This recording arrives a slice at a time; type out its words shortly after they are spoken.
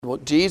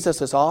What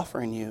Jesus is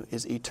offering you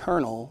is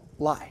eternal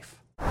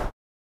life.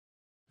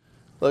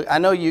 Look, I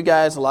know you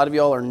guys, a lot of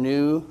y'all are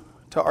new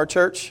to our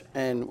church,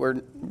 and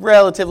we're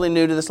relatively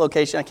new to this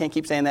location. I can't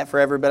keep saying that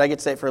forever, but I get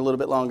to say it for a little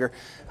bit longer.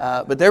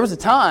 But there was a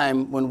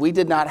time when we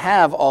did not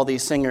have all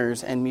these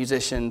singers and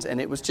musicians,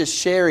 and it was just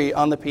Sherry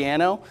on the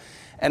piano.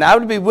 And I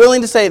would be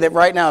willing to say that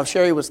right now, if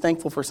Sherry was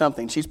thankful for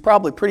something, she's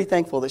probably pretty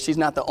thankful that she's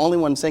not the only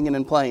one singing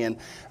and playing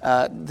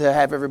to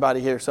have everybody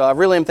here. So I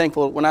really am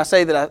thankful. When I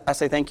say that I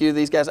say thank you to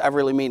these guys, I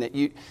really mean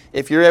it.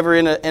 If you're ever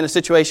in a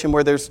situation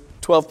where there's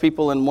 12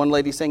 people and one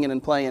lady singing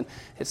and playing,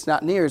 it's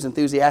not near as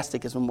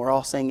enthusiastic as when we're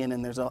all singing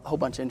and there's a whole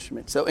bunch of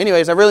instruments. So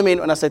anyways, I really mean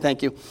it when I say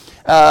thank you.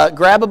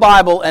 Grab a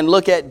Bible and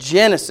look at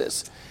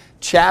Genesis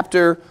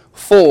chapter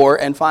 4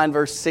 and find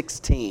verse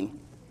 16.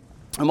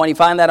 And when you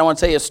find that, I want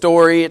to tell you a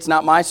story. It's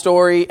not my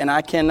story, and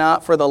I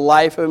cannot for the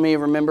life of me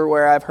remember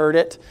where I've heard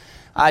it.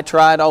 I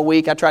tried all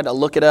week. I tried to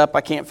look it up.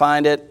 I can't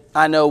find it.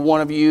 I know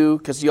one of you,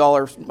 because y'all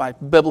are my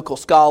biblical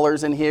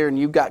scholars in here, and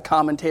you've got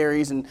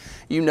commentaries, and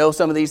you know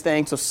some of these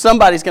things. So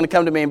somebody's going to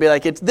come to me and be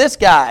like, it's this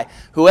guy.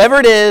 Whoever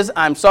it is,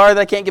 I'm sorry that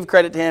I can't give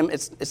credit to him.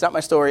 It's not my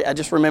story. I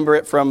just remember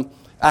it from,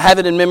 I have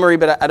it in memory,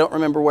 but I don't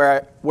remember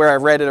where I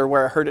read it or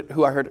where I heard it,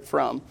 who I heard it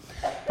from.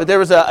 But there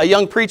was a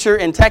young preacher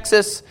in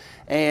Texas,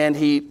 and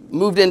he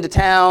moved into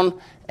town,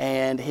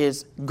 and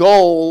his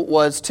goal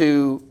was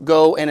to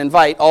go and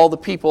invite all the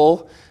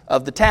people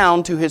of the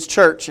town to his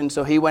church. And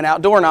so he went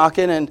out door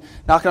knocking and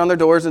knocking on their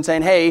doors and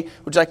saying, hey,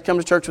 would you like to come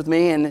to church with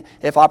me? And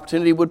if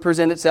opportunity would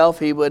present itself,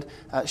 he would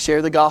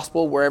share the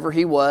gospel wherever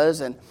he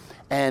was.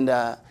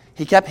 And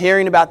he kept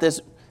hearing about this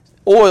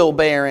oil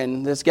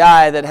baron, this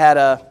guy that had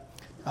a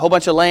whole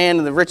bunch of land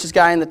and the richest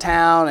guy in the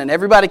town. And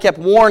everybody kept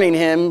warning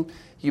him,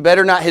 you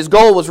better not, his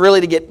goal was really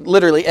to get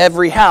literally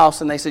every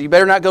house. And they said, you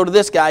better not go to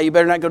this guy, you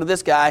better not go to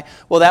this guy.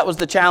 Well, that was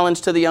the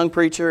challenge to the young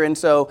preacher. And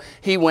so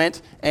he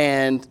went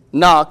and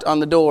knocked on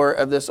the door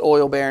of this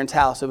oil baron's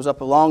house. It was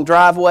up a long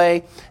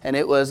driveway, and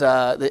it was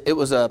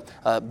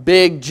a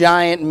big,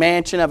 giant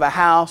mansion of a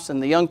house.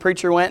 And the young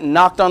preacher went and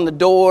knocked on the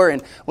door.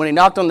 And when he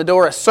knocked on the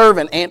door, a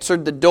servant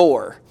answered the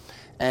door.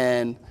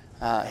 And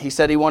he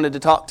said he wanted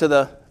to talk to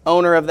the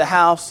owner of the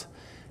house.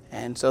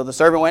 And so the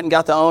servant went and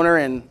got the owner,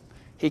 and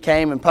he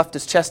came and puffed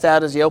his chest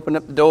out as he opened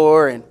up the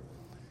door, and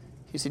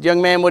he said,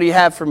 young man, what do you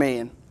have for me?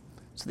 And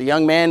so the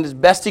young man, as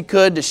best he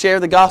could, to share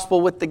the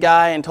gospel with the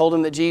guy, and told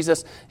him that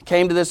Jesus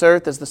came to this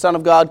earth as the Son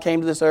of God came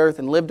to this earth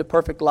and lived a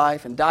perfect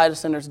life and died a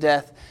sinner's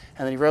death,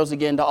 and then he rose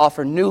again to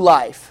offer new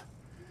life.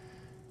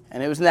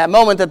 And it was in that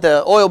moment that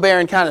the oil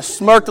baron kind of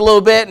smirked a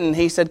little bit, and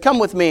he said, come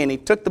with me. And he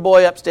took the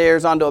boy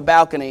upstairs onto a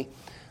balcony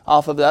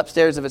off of the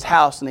upstairs of his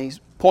house, and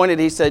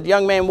he said,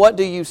 young man, what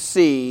do you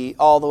see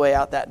all the way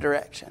out that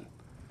direction?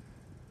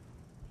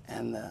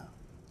 And the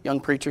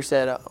young preacher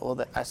said,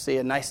 well, I see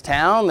a nice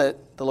town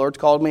that the Lord's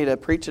called me to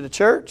preach at a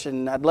church,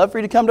 and I'd love for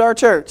you to come to our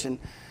church. And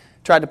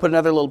tried to put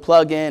another little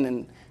plug in,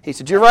 and he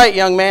said, you're right,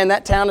 young man,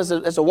 that town is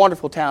a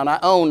wonderful town. I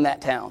own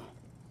that town.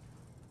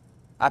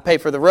 I pay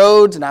for the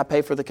roads, and I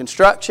pay for the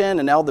construction,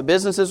 and all the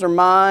businesses are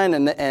mine,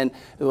 and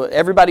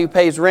everybody who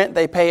pays rent,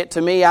 they pay it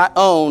to me. I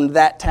own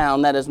that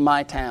town. That is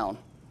my town.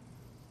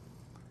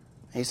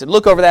 He said,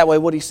 look over that way.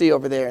 What do you see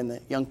over there? And the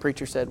young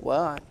preacher said,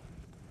 well, I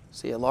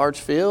see a large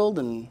field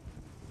and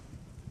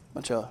a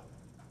bunch of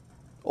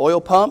oil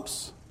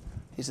pumps.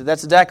 He said,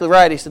 that's exactly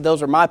right. He said,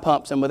 those are my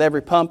pumps, and with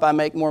every pump I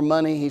make more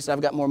money. He said,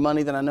 I've got more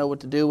money than I know what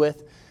to do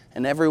with,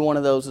 and every one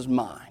of those is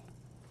mine.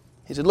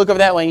 He said, look over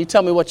that way and you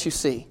tell me what you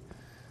see.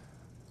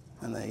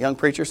 And the young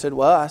preacher said,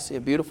 well, I see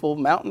a beautiful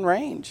mountain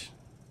range.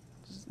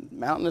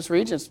 Mountainous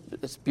region,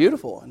 it's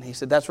beautiful. And he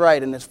said, that's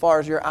right, and as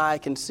far as your eye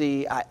can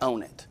see, I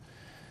own it.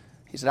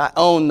 He said, I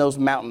own those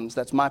mountains.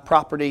 That's my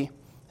property.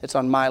 It's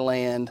on my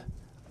land.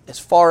 As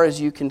far as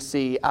you can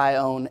see, I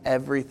own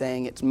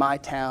everything. It's my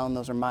town.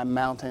 Those are my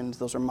mountains.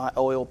 Those are my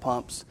oil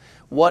pumps.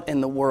 What in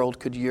the world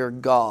could your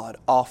God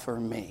offer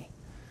me?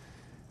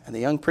 And the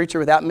young preacher,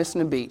 without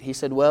missing a beat, he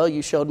said, well,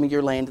 you showed me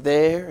your land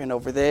there and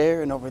over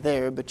there and over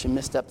there, but you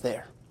missed up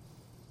there.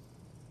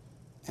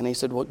 And he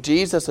said, what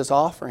Jesus is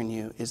offering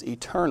you is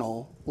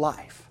eternal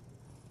life.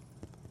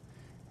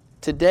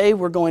 Today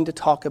we're going to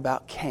talk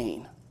about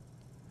Cain.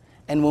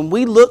 And when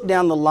we look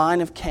down the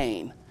line of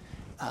Cain,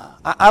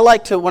 I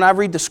like to, when I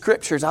read the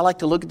Scriptures, I like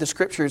to look at the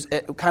Scriptures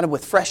kind of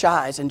with fresh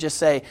eyes and just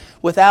say,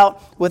 without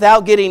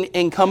getting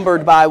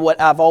encumbered by what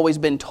I've always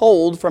been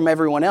told from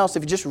everyone else,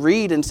 if you just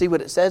read and see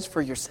what it says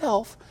for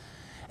yourself.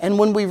 And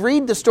when we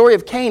read the story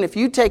of Cain, if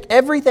you take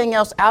everything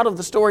else out of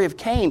the story of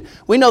Cain,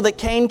 we know that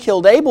Cain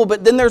killed Abel,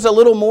 but then there's a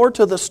little more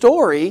to the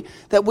story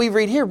that we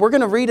read here. We're going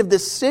to read of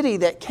this city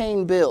that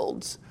Cain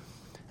builds.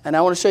 And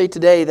I want to show you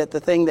today that the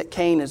thing that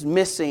Cain is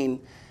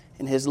missing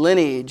in his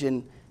lineage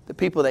and the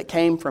people that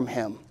came from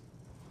him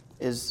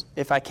is,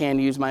 if I can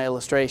use my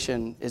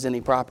illustration, is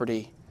any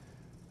property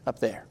up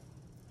there.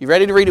 You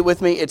ready to read it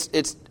with me?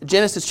 It's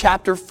Genesis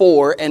chapter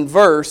 4 and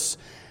verse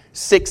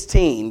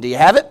 16. Do you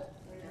have it?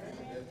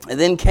 And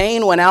then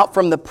Cain went out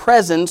from the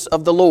presence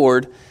of the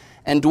Lord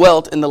and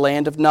dwelt in the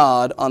land of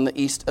Nod on the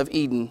east of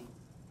Eden.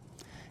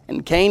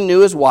 And Cain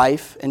knew his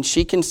wife, and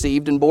she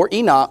conceived and bore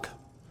Enoch.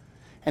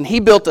 And he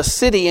built a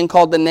city and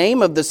called the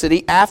name of the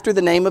city after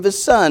the name of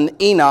his son,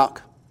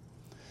 Enoch.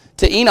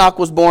 To Enoch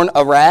was born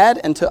Arad,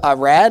 and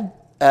Arad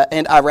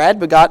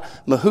begot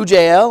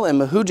Mehujael, and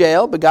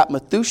Mehujael begot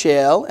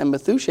Methushael, and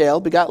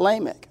Methushael begot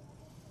Lamech.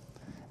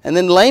 And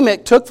then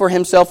Lamech took for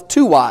himself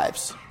 2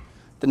 wives.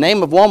 The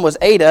name of one was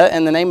Ada,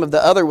 and the name of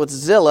the other was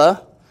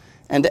Zillah.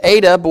 And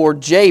Ada bore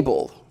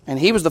Jabal, and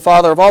he was the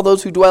father of all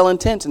those who dwell in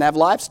tents and have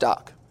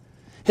livestock.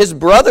 His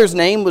brother's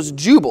name was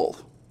Jubal.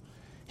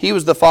 He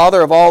was the father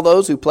of all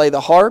those who play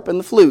the harp and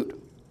the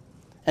flute.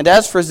 And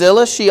as for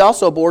Zillah, she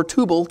also bore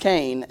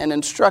Tubal-Cain, an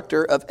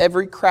instructor of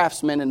every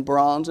craftsman in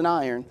bronze and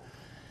iron.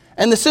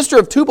 And the sister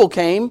of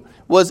Tubal-Cain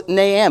was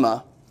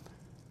Naamah.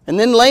 And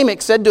then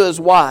Lamech said to his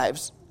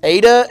wives,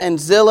 Ada and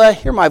Zillah,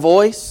 hear my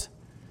voice.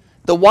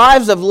 The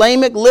wives of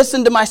Lamech,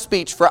 listen to my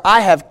speech, for I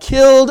have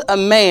killed a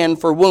man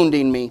for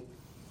wounding me,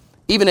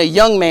 even a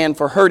young man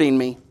for hurting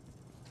me.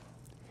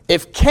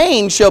 If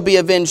Cain shall be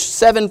avenged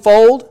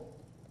 7-fold,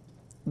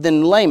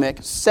 then Lamech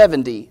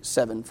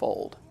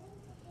 77-fold.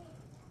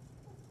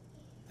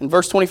 In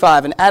verse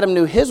 25, and Adam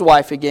knew his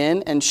wife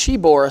again, and she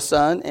bore a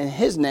son,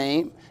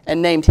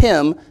 and named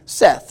him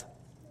Seth.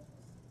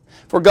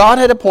 For God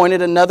had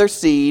appointed another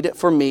seed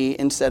for me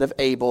instead of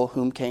Abel,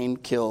 whom Cain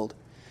killed.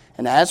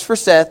 And as for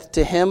Seth,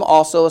 to him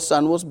also a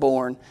son was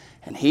born,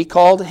 and he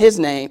called his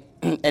name,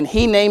 and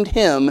he named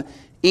him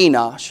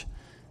Enosh.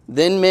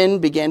 Then men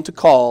began to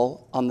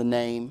call on the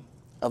name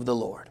of the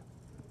Lord.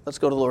 Let's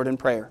go to the Lord in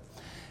prayer.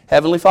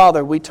 Heavenly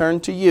Father, we turn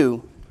to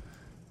you.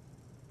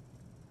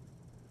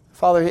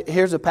 Father,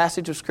 here's a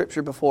passage of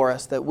Scripture before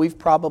us that we've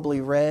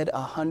probably read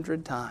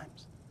 100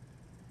 times,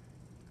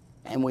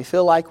 and we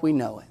feel like we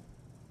know it.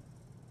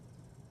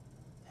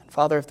 And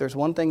Father, if there's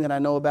one thing that I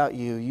know about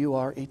you, you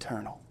are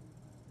eternal.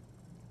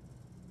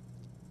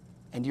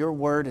 And your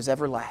word is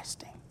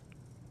everlasting,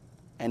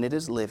 and it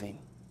is living.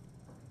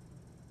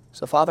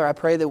 So, Father, I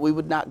pray that we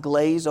would not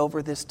glaze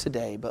over this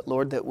today, but,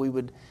 Lord, that we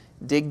would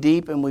dig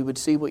deep and we would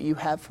see what you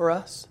have for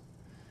us.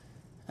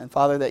 And,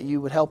 Father, that you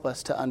would help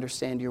us to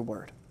understand your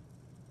word.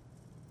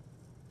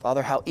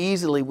 Father, how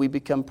easily we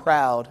become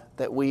proud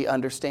that we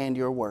understand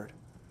your word.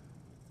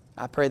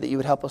 I pray that you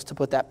would help us to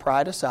put that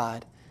pride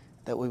aside,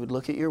 that we would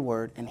look at your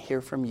word and hear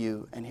from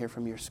you and hear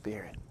from your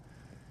Spirit.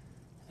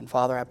 And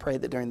Father, I pray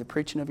that during the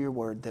preaching of your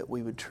word that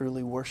we would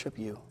truly worship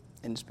you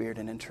in spirit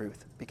and in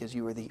truth, because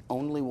you are the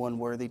only one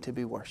worthy to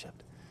be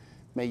worshiped.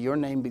 May your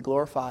name be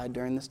glorified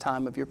during this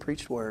time of your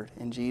preached word.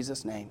 In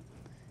Jesus' name,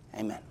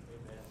 amen.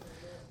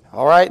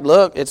 All right,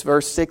 look, it's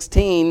verse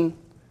 16,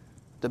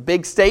 the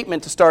big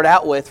statement to start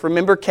out with.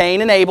 Remember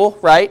Cain and Abel,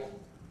 right?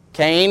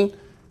 Cain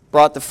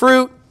brought the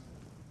fruit.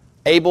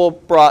 Abel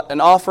brought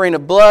an offering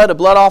of blood, a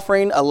blood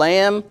offering, a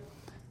lamb.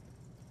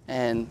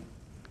 And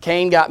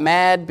Cain got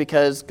mad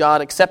because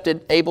God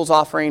accepted Abel's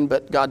offering,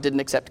 but God didn't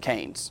accept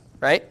Cain's,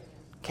 right?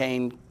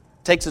 Cain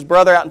takes his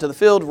brother out into the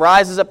field,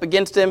 rises up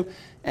against him,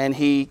 and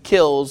he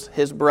kills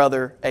his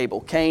brother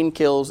Abel. Cain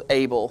kills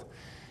Abel.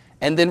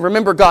 And then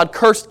remember, God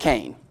cursed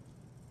Cain.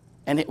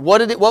 And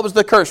what was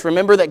the curse?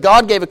 Remember that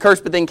God gave a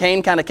curse, but then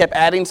Cain kind of kept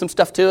adding some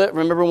stuff to it.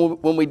 Remember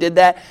when we did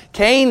that?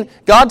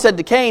 God said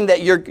to Cain that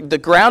the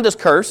ground is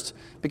cursed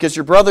because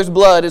your brother's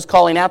blood is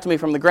calling out to me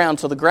from the ground.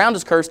 So the ground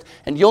is cursed,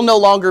 and you'll no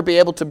longer be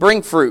able to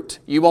bring fruit.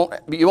 You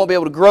won't be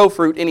able to grow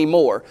fruit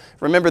anymore.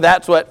 Remember,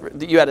 that's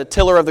what you had: a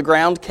tiller of the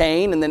ground,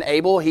 Cain, and then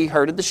Abel, he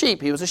herded the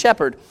sheep. He was a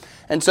shepherd.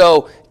 And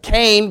so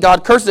Cain,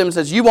 God cursed him and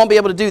says, you won't be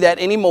able to do that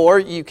anymore.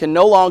 You can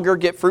no longer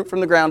get fruit from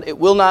the ground. It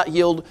will not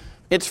yield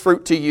its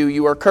fruit to you.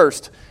 You are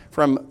cursed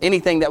from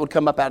anything that would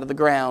come up out of the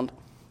ground.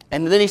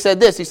 And then he said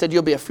this. He said,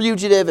 you'll be a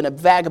fugitive and a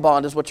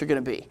vagabond is what you're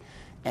going to be.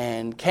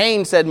 And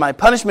Cain said, my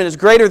punishment is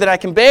greater than I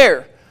can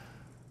bear.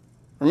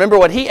 Remember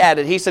what he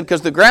added. He said,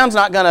 because the ground's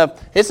not going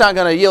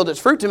to yield its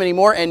fruit to me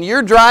anymore, and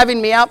you're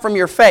driving me out from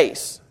your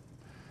face.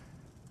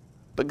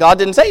 But God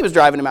didn't say he was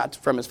driving him out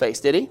from his face,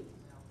 did he?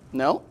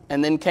 No.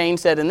 And then Cain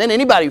said, and then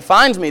anybody who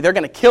finds me, they're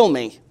going to kill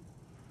me.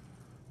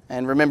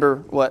 And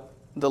remember what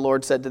the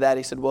Lord said to that.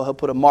 He said, well, he'll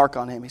put a mark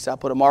on him. He said, I'll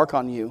put a mark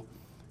on you,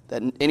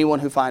 that anyone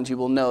who finds you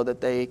will know that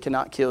they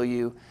cannot kill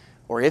you,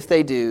 or if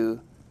they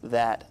do,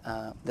 that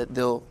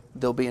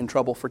they'll be in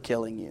trouble for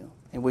killing you.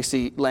 And we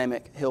see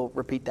Lamech, he'll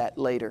repeat that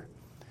later.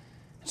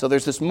 So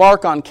there's this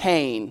mark on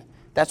Cain.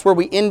 That's where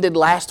we ended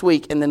last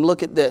week. And then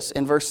look at this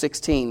in verse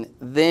 16.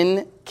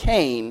 Then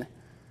Cain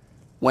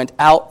went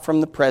out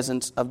from the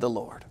presence of the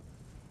Lord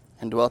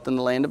and dwelt in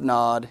the land of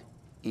Nod,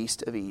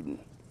 east of Eden.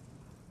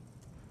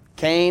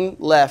 Cain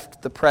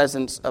left the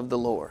presence of the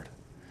Lord.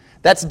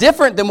 That's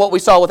different than what we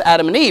saw with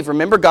Adam and Eve.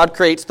 Remember, God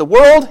creates the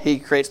world. He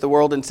creates the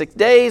world in 6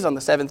 days. On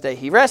the seventh day,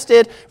 he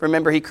rested.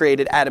 Remember, he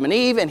created Adam and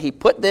Eve, and he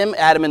put them,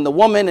 Adam and the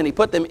woman, and he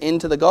put them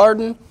into the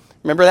garden.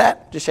 Remember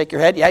that? Just shake your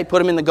head. Yeah, he put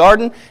them in the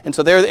garden, and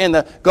so they're in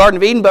the Garden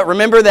of Eden. But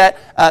remember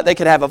that they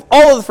could have of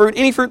all of the fruit,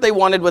 any fruit they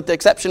wanted, with the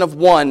exception of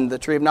one, the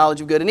tree of knowledge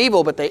of good and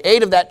evil. But they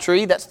ate of that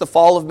tree. That's the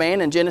fall of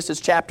man in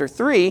Genesis chapter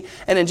 3.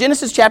 And in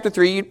Genesis chapter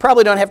 3, you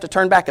probably don't have to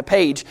turn back a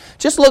page.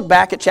 Just look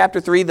back at chapter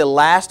 3, the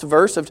last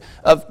verse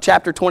of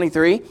chapter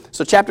 23.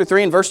 So chapter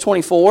 3 and verse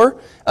 24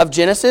 of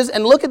Genesis,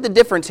 and look at the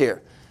difference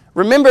here.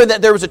 Remember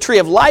that there was a tree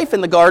of life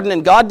in the garden,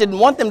 and God didn't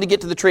want them to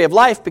get to the tree of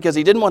life because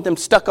He didn't want them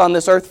stuck on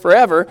this earth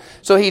forever.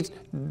 So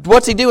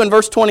what's He do in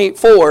verse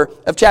 24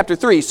 of chapter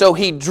 3? So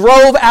He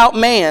drove out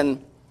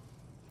man,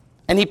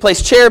 and He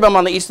placed cherubim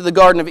on the east of the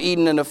Garden of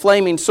Eden, and a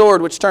flaming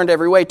sword which turned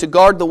every way to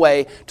guard the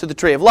way to the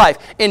tree of life.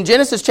 In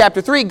Genesis chapter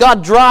 3,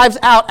 God drives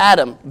out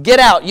Adam. Get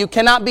out. You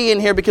cannot be in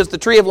here because the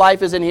tree of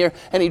life is in here,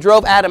 and He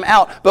drove Adam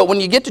out. But when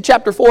you get to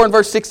chapter 4 and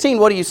verse 16,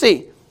 what do you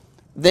see?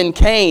 Then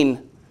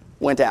Cain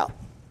went out.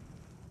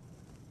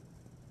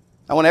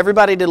 I want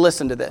everybody to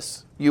listen to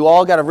this. You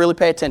all got to really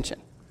pay attention.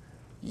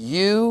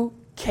 You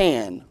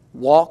can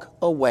walk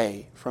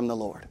away from the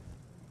Lord.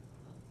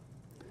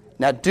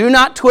 Now, do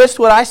not twist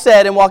what I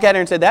said and walk out here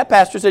and say, that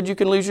pastor said you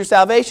can lose your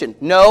salvation.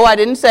 No, I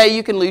didn't say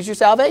you can lose your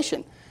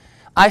salvation.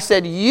 I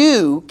said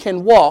you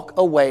can walk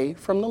away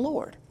from the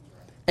Lord.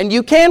 And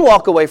you can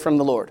walk away from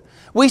the Lord.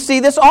 We see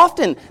this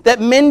often,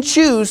 that men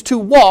choose to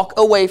walk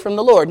away from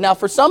the Lord. Now,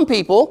 for some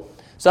people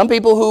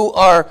who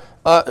are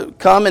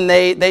come and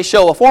they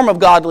show a form of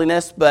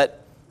godliness,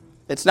 but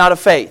it's not of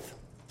faith.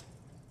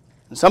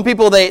 And some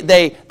people,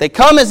 they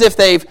come as if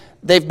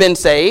they've been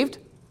saved.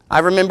 I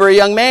remember a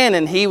young man,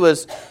 and he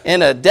was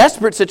in a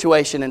desperate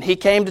situation, and he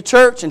came to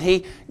church, and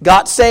he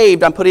got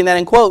saved. I'm putting that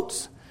in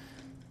quotes.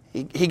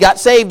 He got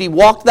saved. He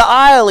walked the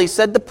aisle. He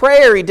said the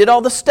prayer. He did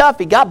all the stuff.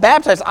 He got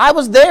baptized. I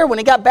was there when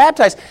he got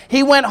baptized.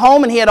 He went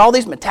home and he had all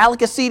these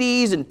Metallica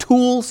CDs and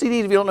Tool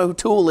CDs. If you don't know who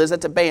Tool is,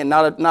 that's a band,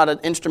 not an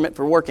instrument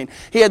for working.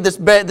 He had this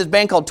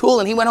band called Tool,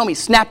 and he went home. He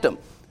snapped them.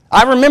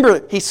 I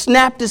remember he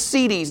snapped his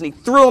CDs and he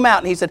threw them out,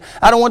 and he said,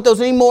 I don't want those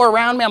anymore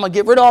around me. I'm going to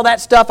get rid of all that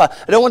stuff. I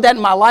don't want that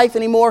in my life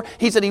anymore.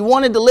 He said he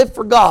wanted to live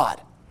for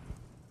God.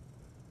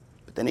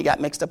 But then he got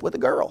mixed up with a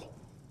girl.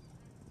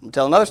 I'll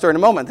tell another story in a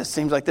moment. This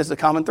seems like this is a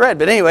common thread.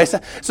 But anyway,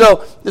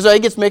 so he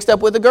gets mixed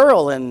up with a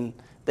girl, and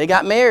they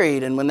got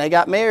married. And when they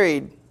got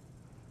married,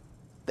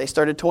 they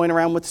started toying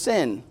around with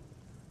sin.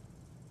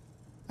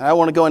 And I don't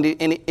want to go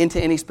into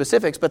any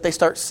specifics, but they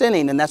start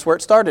sinning, and that's where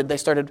it started. They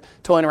started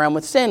toying around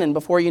with sin, and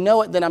before you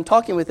know it, then I'm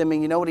talking with him,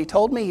 and you know what he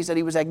told me? He said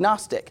he was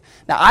agnostic.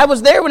 Now, I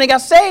was there when he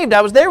got saved.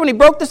 I was there when he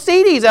broke the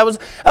CDs. I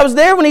was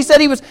there when he said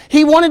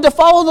he wanted to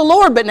follow the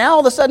Lord, but now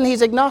all of a sudden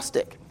he's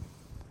agnostic.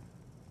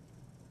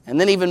 And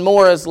then even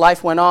more as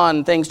life went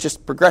on, things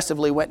just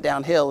progressively went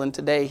downhill. And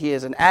today he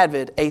is an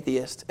avid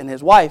atheist, and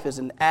his wife is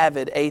an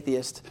avid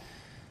atheist.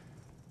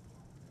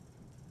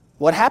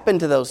 What happened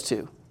to those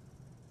two?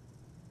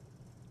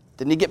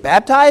 Didn't he get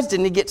baptized?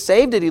 Didn't he get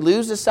saved? Did he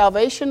lose his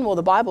salvation? Well,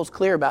 the Bible's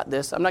clear about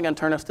this. I'm not going to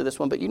turn us to this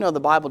one, but you know the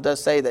Bible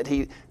does say that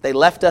they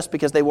left us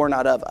because they were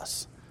not of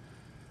us.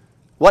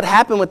 What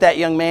happened with that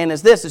young man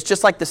is this. It's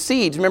just like the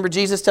seeds. Remember,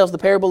 Jesus tells the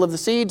parable of the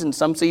seeds, and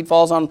some seed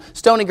falls on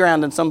stony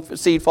ground, and some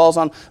seed falls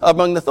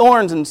among the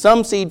thorns, and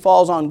some seed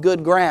falls on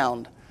good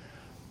ground.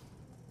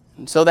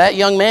 And so that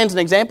young man's an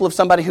example of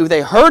somebody who they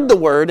heard the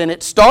word, and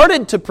it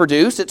started to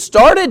produce. It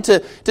started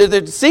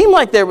to seem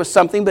like there was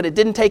something, but it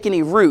didn't take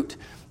any root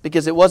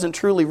because it wasn't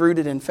truly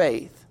rooted in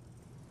faith.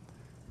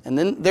 And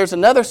then there's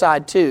another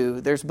side too.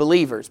 There's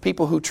believers,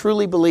 people who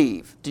truly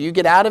believe. Do you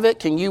get out of it?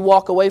 Can you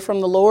walk away from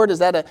the Lord? Is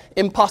that an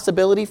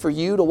impossibility for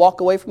you to walk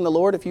away from the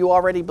Lord if you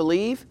already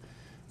believe?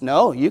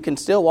 No, you can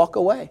still walk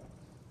away.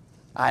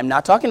 I'm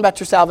not talking about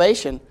your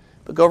salvation,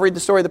 but go read the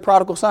story of the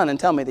prodigal son and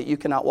tell me that you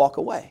cannot walk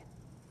away.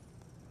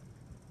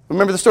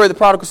 Remember the story of the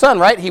prodigal son,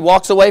 right? He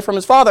walks away from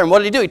his father, and what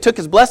did he do? He took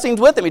his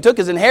blessings with him. He took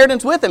his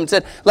inheritance with him and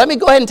said, let me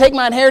go ahead and take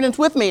my inheritance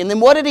with me. And then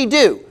what did he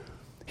do?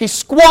 He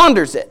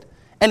squanders it.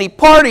 And he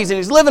parties, and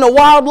he's living a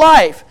wild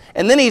life.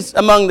 And then he's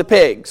among the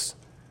pigs.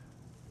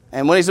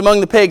 And when he's among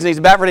the pigs, and he's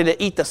about ready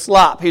to eat the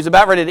slop, he's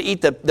about ready to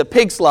eat the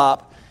pig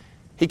slop,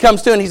 he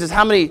comes to and he says,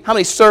 how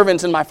many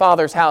servants in my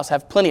father's house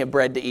have plenty of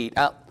bread to eat?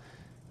 I'm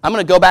going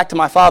to go back to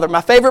my father.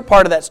 My favorite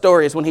part of that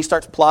story is when he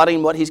starts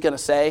plotting what he's going to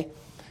say.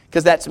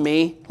 Because that's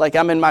me. Like,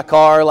 I'm in my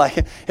car.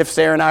 Like, if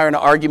Sarah and I are in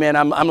an argument,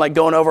 I'm like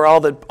going over all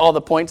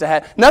the points I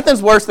had.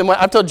 Nothing's worse than when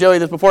I've told Joey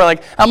this before.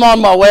 Like, I'm on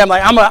my way. I'm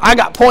like, I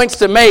got points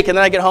to make, and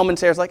then I get home and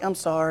Sarah's like, I'm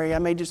sorry, I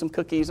made you some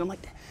cookies. I'm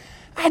like,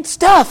 I had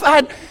stuff.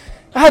 I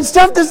had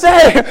stuff to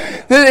say.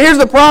 Here's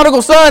the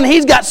prodigal son.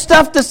 He's got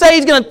stuff to say.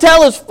 He's going to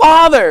tell his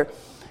father.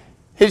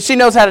 She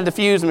knows how to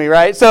diffuse me,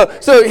 right? So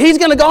he's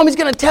going to go home. He's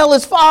going to tell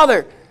his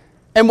father.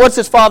 And what's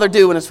his father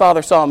do when his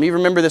father saw him? You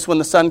remember this when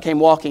the son came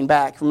walking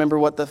back. Remember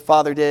what the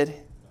father did?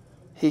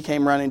 He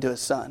came running to his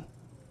son.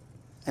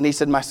 And he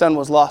said, my son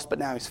was lost, but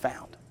now he's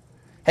found.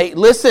 Hey,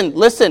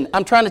 listen.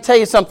 I'm trying to tell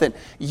you something.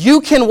 You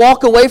can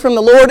walk away from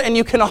the Lord, and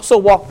you can also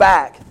walk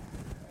back.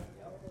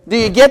 Do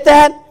you get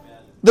that?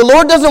 The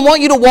Lord doesn't want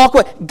you to walk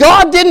away.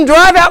 God didn't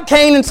drive out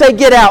Cain and say,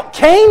 get out.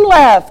 Cain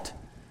left.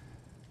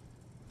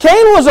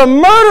 Cain was a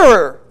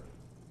murderer.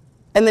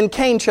 And then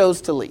Cain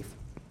chose to leave.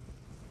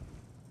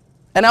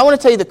 And I want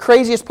to tell you the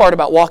craziest part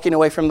about walking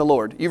away from the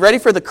Lord. You ready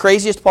for the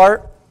craziest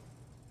part?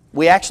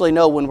 We actually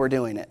know when we're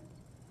doing it.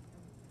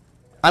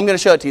 I'm going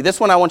to show it to you. This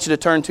one I want you to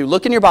turn to.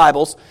 Look in your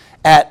Bibles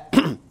at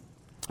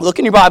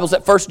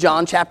 1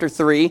 John chapter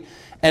 3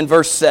 and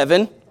verse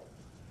 7.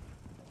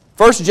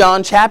 1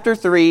 John chapter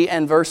 3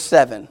 and verse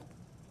 7.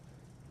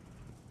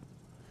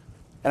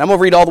 And I'm going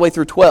to read all the way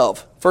through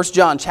 12. 1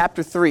 John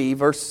chapter 3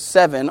 verse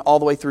 7 all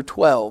the way through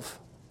 12.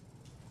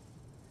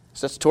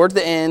 So it's towards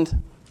the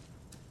end.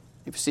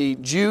 If you see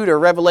Jude or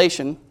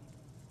Revelation,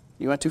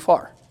 you went too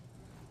far.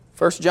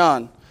 1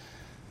 John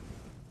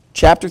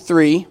chapter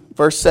 3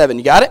 verse 7.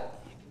 You got it?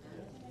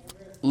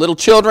 Little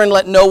children,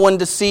 let no one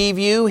deceive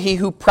you. He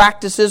who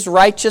practices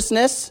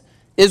righteousness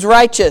is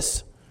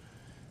righteous,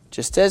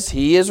 just as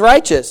he is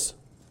righteous.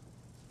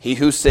 He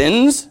who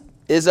sins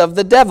is of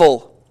the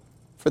devil,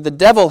 for the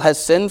devil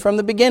has sinned from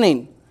the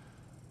beginning.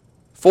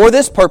 For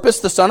this purpose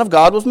the Son of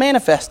God was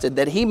manifested,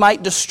 that he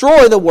might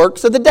destroy the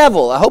works of the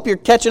devil. I hope you're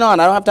catching on.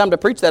 I don't have time to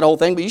preach that whole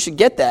thing, but you should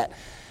get that.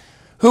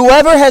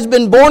 Whoever has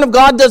been born of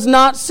God does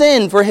not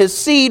sin, for his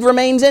seed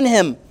remains in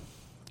him.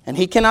 And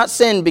he cannot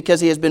sin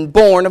because he has been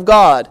born of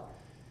God.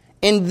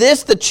 In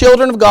this, the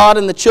children of God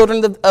and the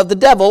children of the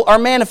devil are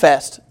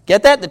manifest.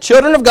 Get that? The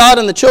children of God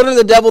and the children of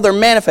the devil, they're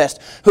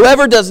manifest.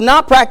 Whoever does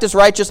not practice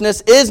righteousness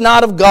is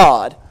not of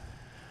God,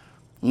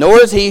 nor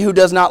is he who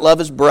does not love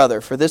his brother.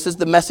 For this is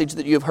the message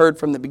that you have heard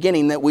from the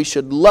beginning, that we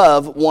should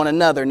love one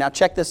another. Now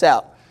check this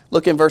out.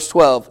 Look in verse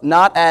 12.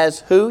 Not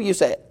as who? You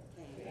say it.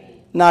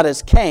 Cain. Not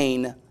as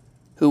Cain,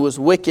 who was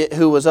wicked,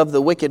 who was of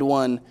the wicked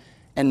one,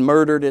 and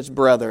murdered his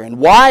brother. And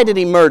why did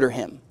he murder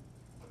him?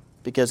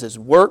 Because his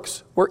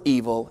works were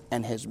evil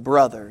and his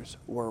brothers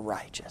were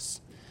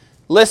righteous.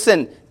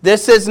 Listen,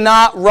 this is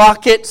not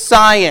rocket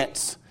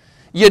science.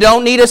 You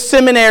don't need a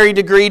seminary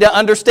degree to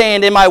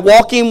understand, am I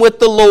walking with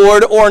the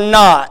Lord or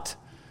not?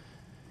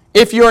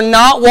 If you're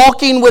not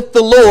walking with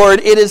the Lord,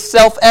 it is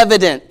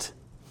self-evident.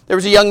 There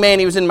was a young man,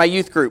 he was in my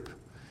youth group.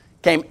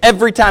 Came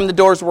every time the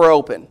doors were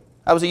open.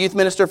 I was a youth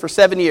minister for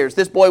 7 years.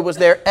 This boy was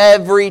there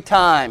every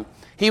time.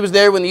 He was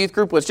there when the youth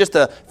group was just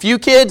a few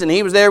kids, and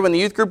he was there when the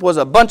youth group was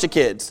a bunch of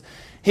kids.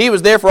 He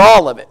was there for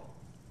all of it.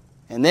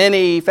 And then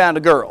he found a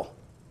girl.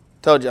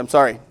 Told you, I'm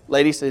sorry.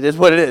 Ladies, it is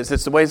what it is.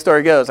 It's the way the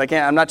story goes.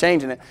 I'm not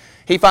changing it.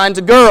 He finds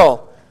a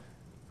girl.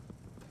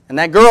 And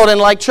that girl didn't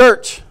like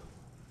church.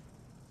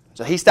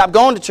 So he stopped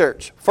going to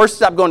church. First he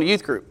stopped going to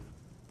youth group.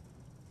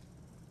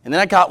 And then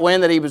I caught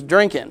wind that he was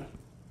drinking.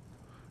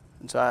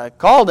 And so I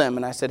called him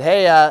and I said,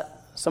 hey,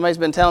 somebody's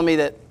been telling me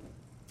that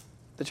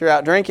you're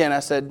out drinking. I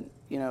said,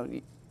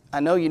 I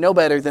know you know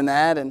better than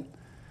that. And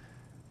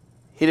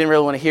he didn't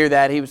really want to hear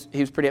that. He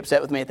was pretty upset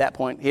with me at that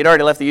point. He had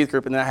already left the youth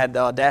group, and then I had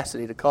the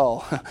audacity to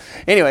call.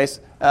 Anyways,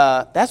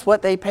 that's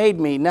what they paid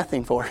me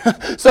nothing for.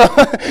 So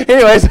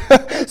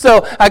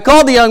I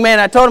called the young man.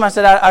 I told him, I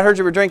said, I heard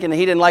you were drinking, and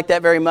he didn't like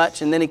that very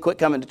much. And then he quit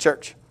coming to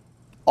church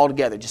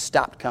altogether, just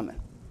stopped coming.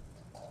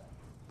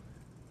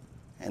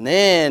 And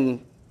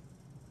then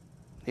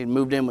he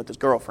moved in with his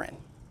girlfriend.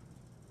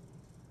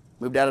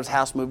 Moved out of his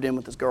house, moved in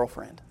with his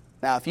girlfriend.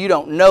 Now, if you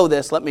don't know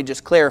this, let me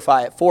just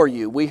clarify it for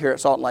you. We here at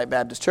Salt and Light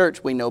Baptist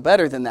Church, we know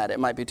better than that. It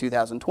might be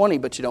 2020,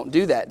 but you don't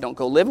do that. Don't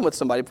go living with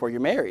somebody before you're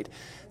married.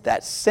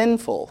 That's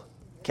sinful.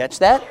 Catch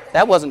that?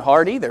 That wasn't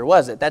hard either,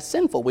 was it? That's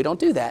sinful. We don't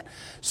do that.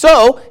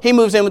 So, he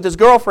moves in with his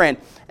girlfriend,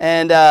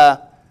 and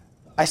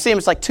I see him,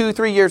 it's like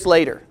 2-3 years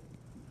later.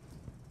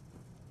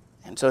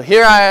 And so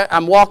here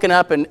I'm walking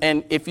up, and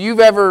if you've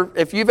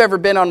ever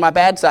been on my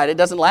bad side, it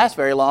doesn't last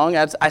very long.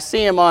 I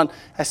see him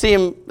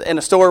in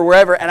a store or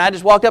wherever, and I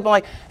just walked up. I'm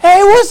like,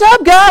 "Hey, what's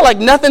up, guy?" Like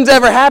nothing's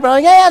ever happened.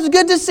 I'm like, "Hey, it's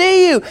good to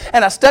see you."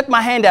 And I stuck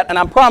my hand out, and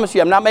I promise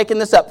you, I'm not making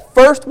this up.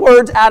 First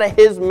words out of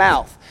his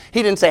mouth.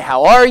 He didn't say,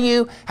 "How are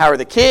you? How are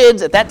the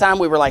kids?" At that time,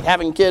 we were like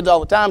having kids all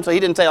the time, so he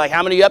didn't say like,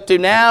 "How many are you up to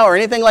now?" or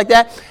anything like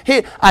that.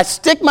 I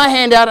stick my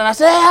hand out and I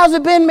said, "Hey, how's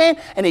it been, man?"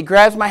 And he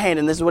grabs my hand,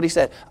 and this is what he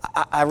said: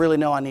 I really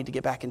know I need to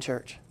get back in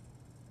church.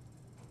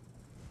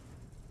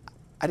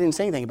 I didn't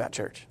say anything about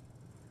church.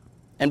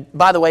 And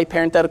by the way,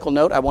 parenthetical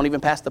note, I won't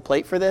even pass the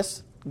plate for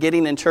this.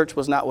 Getting in church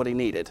was not what he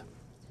needed,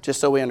 just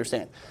so we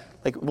understand.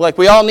 Like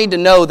we all need to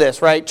know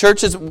this, right?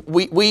 Churches,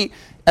 we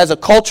as a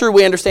culture,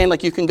 we understand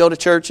like you can go to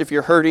church if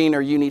you're hurting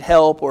or you need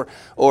help or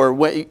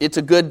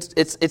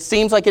it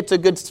seems like it's a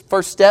good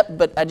first step,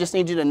 but I just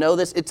need you to know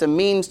this. It's a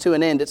means to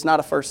an end. It's not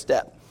a first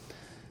step.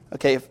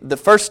 Okay, the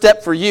first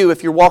step for you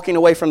if you're walking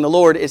away from the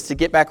Lord is to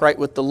get back right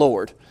with the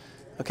Lord.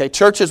 Okay,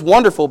 church is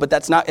wonderful, but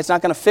it's not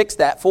going to fix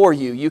that for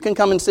you. You can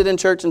come and sit in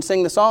church and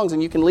sing the songs,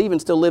 and you can leave and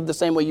still live the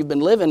same way you've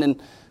been living.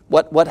 And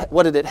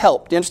what did it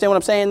help? Do you understand what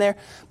I'm saying there?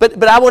 But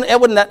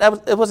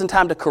it wasn't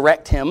time to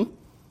correct him.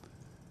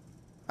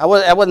 I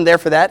wasn't there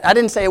for that. I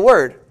didn't say a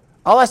word.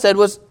 All I said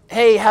was,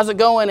 "Hey, how's it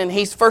going?" And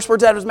his first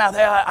words out of his mouth,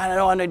 "Hey, I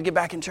know I need to get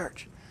back in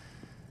church."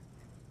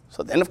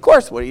 So then, of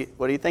course, what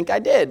do you think I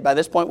did? By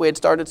this point, we had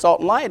started Salt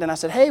and Light, and I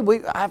said, "Hey,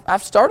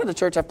 I've started a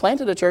church. I've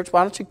planted a church.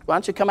 Why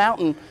don't you come out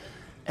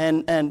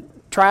and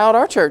try out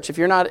our church if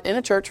you're not in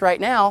a church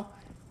right now?"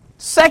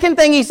 Second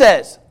thing he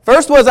says,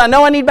 First was, I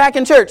know I need back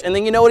in church. And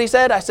then you know what he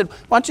said? I said,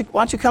 why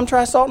don't you come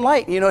try Salt and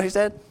Light? You know what he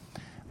said?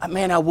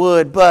 Man, I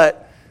would,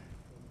 but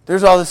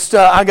there's all this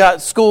stuff. I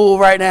got school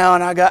right now,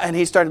 and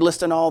he started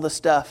listing all the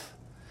stuff.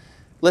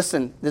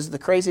 Listen, this is the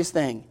craziest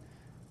thing.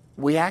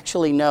 We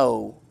actually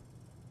know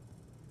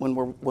when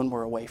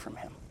we're away from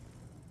him.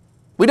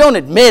 We don't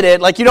admit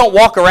it. Like, you don't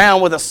walk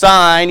around with a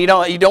sign. You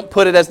don't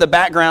put it as the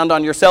background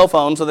on your cell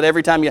phone so that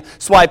every time you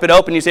swipe it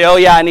open, you say, oh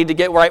yeah, I need to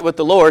get right with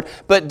the Lord.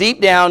 But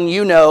deep down,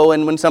 you know,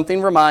 and when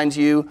something reminds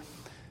you,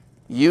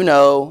 you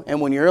know, and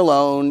when you're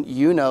alone,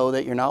 you know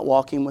that you're not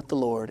walking with the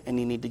Lord and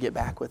you need to get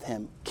back with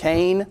him.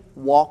 Cain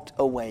walked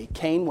away.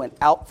 Cain went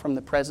out from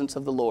the presence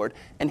of the Lord.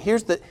 And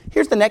here's the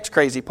next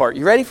crazy part.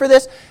 You ready for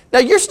this? Now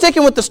you're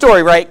sticking with the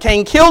story, right?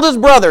 Cain killed his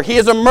brother. He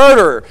is a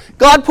murderer.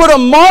 God put a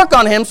mark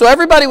on him so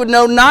everybody would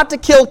know not to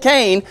kill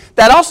Cain.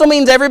 That also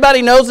means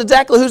everybody knows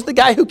exactly who's the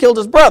guy who killed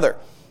his brother,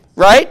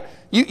 right?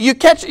 You're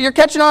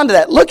catching on to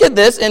that. Look at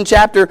this in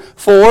chapter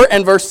 4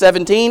 and verse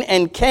 17.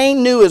 And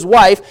Cain knew his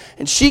wife,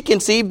 and she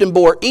conceived and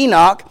bore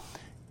Enoch.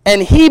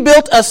 And he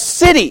built a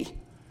city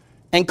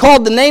and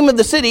called the name of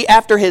the city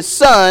after his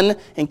son.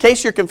 In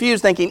case you're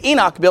confused thinking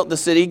Enoch built the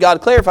city, God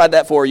clarified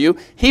that for you.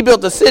 He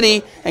built a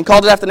city and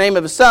called it after the name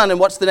of his son. And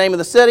what's the name of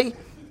the city?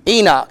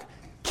 Enoch.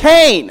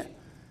 Cain.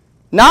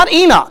 Not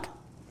Enoch.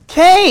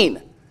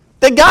 Cain.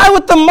 The guy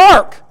with the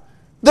mark.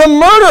 The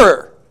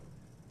murderer.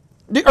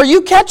 Are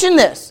you catching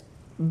this?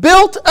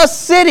 Built a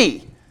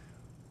city.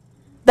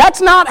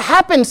 That's not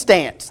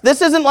happenstance.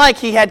 This isn't like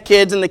he had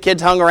kids and the kids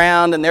hung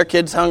around and their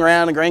kids hung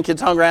around and grandkids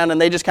hung around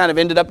and they just kind of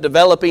ended up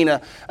developing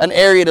an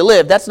area to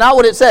live. That's not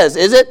what it says,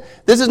 is it?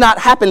 This is not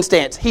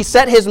happenstance. He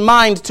set his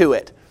mind to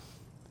it.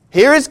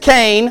 Here is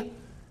Cain.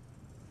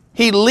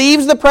 He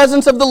leaves the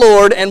presence of the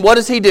Lord, and what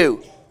does he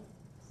do?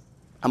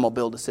 I'm going to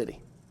build a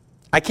city.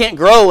 I can't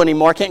grow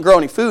anymore. I can't grow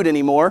any food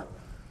anymore.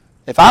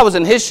 If I was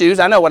in his shoes,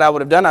 I know what I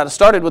would have done. I'd have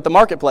started with the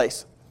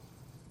marketplace.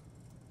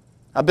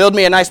 I build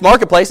me a nice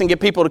marketplace and get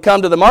people to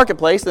come to the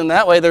marketplace, and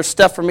that way there's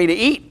stuff for me to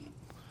eat.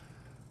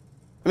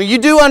 I mean, you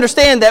do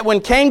understand that when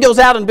Cain goes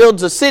out and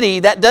builds a city,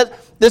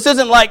 this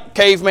isn't like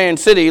caveman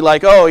city,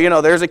 like, oh, you know,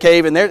 there's a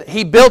cave and there.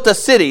 He built a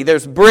city.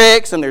 There's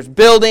bricks and there's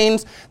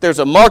buildings. There's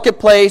a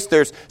marketplace.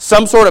 There's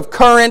some sort of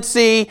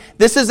currency.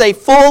 This is a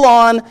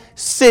full-on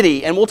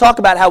city, and we'll talk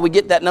about how we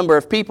get that number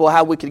of people,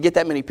 how we could get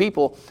that many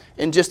people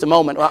in just a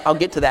moment. I'll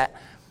get to that.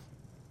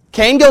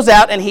 Cain goes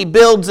out and he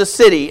builds a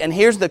city. And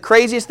here's the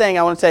craziest thing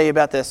I want to tell you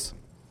about this.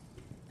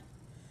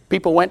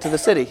 People went to the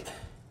city.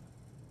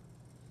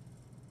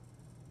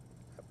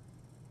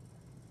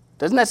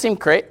 Doesn't that seem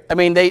crazy? I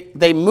mean,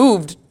 they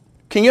moved.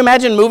 Can you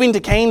imagine moving to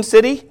Cain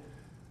City?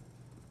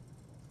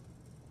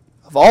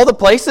 Of all the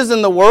places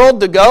in the world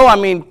to go, I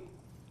mean,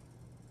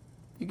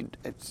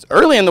 it's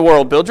early in the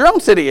world. Build your own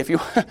city if you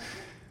want.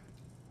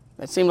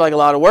 That seemed like a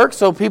lot of work.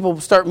 So people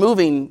start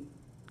moving.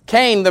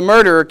 Cain, the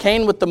murderer,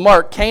 Cain with the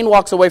mark, Cain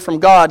walks away from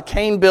God,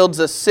 Cain builds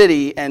a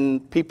city,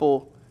 and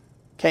people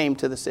came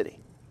to the city.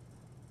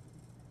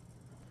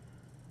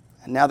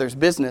 And now there's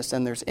business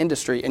and there's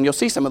industry, and you'll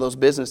see some of those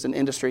business and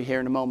industry here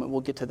in a moment.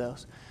 We'll get to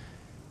those.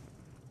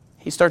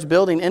 He starts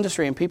building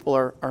industry, and people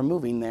are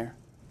moving there.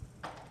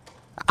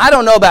 I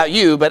don't know about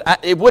you, but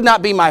it would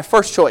not be my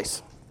first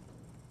choice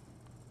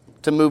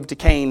to move to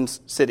Cain's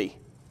city.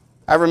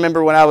 I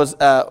remember when I was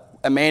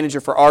a manager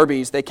for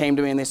Arby's, they came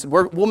to me and they said,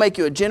 we'll make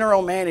you a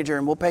general manager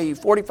and we'll pay you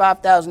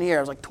 $45,000 a year. I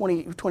was like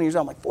 20 years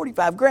old. I'm like,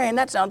 45 grand,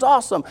 that sounds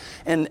awesome.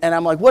 And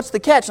I'm like, what's the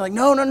catch? I'm like,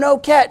 no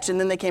catch. And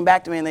then they came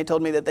back to me and they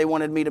told me that they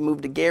wanted me to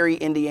move to Gary,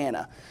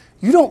 Indiana.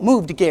 You don't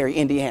move to Gary,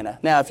 Indiana.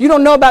 Now, if you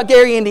don't know about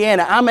Gary,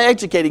 Indiana, I'm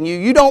educating you.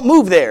 You don't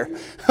move there,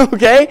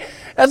 okay?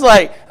 That's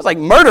like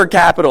murder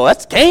capital.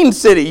 That's Cain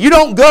City. You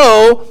don't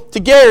go to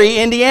Gary,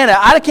 Indiana.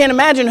 I can't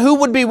imagine who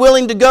would be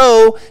willing to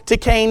go to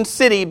Cain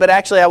City, but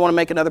actually I want to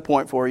make another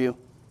point for you.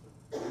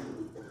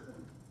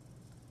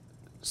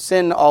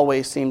 Sin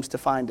always seems to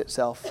find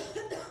itself.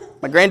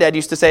 My granddad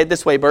used to say it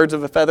this way, birds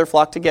of a feather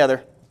flock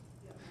together.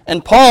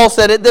 And Paul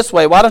said it this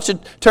way. Why don't you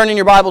turn in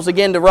your Bibles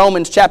again to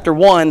Romans chapter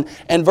 1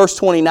 and verse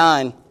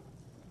 29.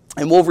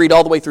 And we'll read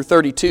all the way through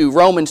 32.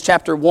 Romans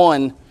chapter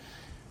 1,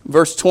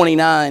 verse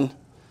 29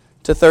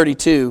 to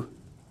 32.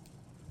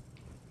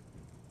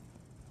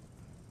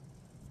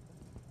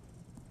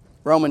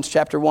 Romans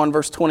chapter 1,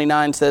 verse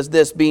 29 says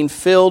this, being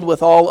filled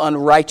with all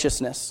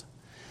unrighteousness,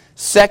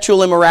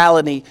 sexual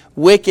immorality,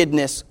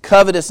 wickedness,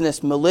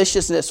 covetousness,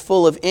 maliciousness,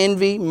 full of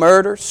envy,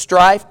 murder,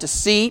 strife,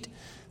 deceit.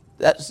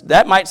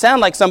 That might sound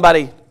like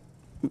somebody,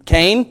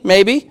 Cain,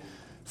 maybe.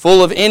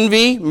 Full of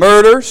envy,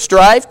 murder,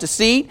 strife,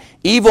 deceit,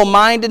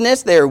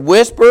 evil-mindedness. They are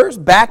whisperers,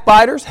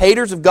 backbiters,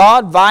 haters of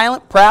God,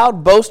 violent,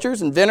 proud,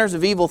 boasters, inventors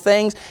of evil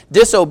things,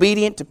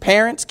 disobedient to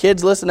parents.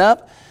 Kids, listen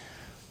up.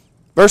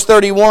 Verse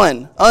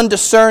 31,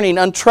 undiscerning,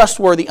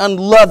 untrustworthy,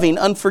 unloving,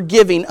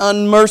 unforgiving,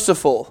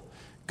 unmerciful.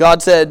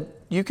 God said,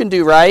 you can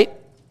do right.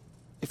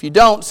 If you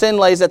don't, sin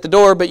lays at the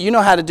door, but you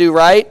know how to do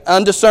right.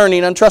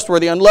 Undiscerning,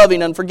 untrustworthy,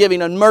 unloving,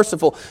 unforgiving,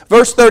 unmerciful.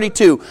 Verse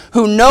 32,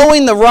 who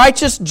knowing the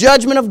righteous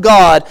judgment of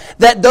God,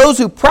 that those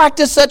who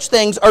practice such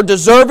things are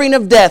deserving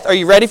of death. Are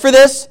you ready for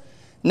this?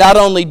 Not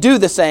only do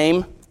the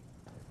same,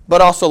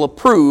 but also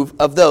approve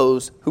of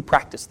those who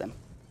practice them.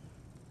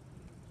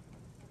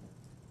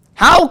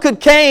 How could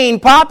Cain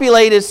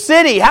populate his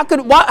city? How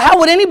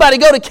would anybody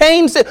go to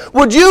Cain's city?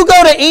 Would you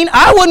go to Enoch?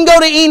 I wouldn't go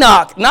to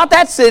Enoch. Not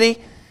that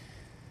city.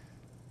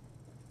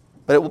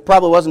 But it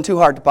probably wasn't too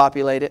hard to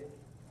populate it.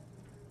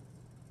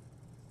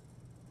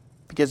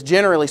 Because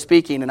generally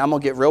speaking, and I'm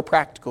going to get real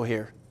practical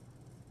here,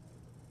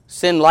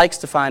 sin likes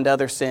to find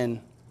other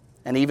sin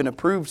and even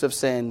approves of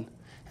sin.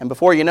 And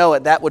before you know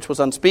it, that which was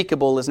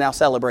unspeakable is now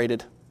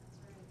celebrated.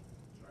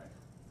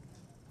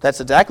 That's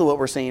exactly what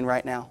we're seeing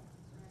right now.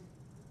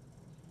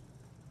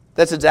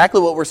 That's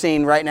exactly what we're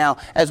seeing right now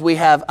as we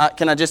have,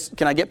 can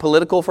I get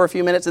political for a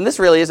few minutes? And this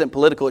really isn't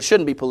political. It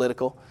shouldn't be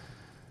political.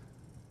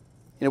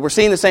 You know, we're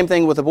seeing the same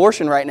thing with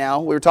abortion right now.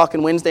 We were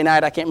talking Wednesday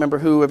night. I can't remember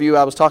who of you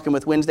I was talking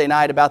with Wednesday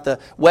night about the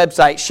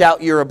website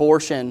Shout Your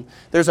Abortion.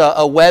 There's a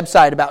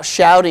website about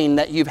shouting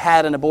that you've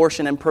had an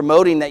abortion and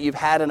promoting that you've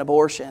had an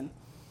abortion.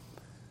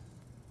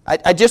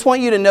 I just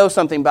want you to know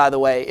something, by the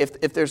way.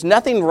 If there's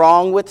nothing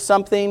wrong with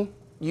something,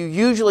 you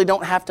usually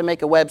don't have to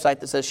make a website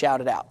that says shout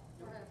it out.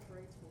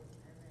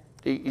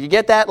 You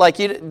get that? Like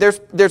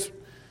there's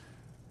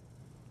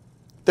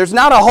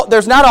not a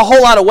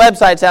whole lot of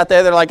websites out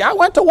there that are like, I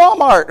went to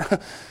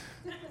Walmart.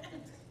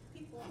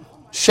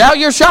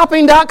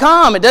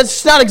 Shoutyourshopping.com.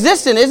 It's not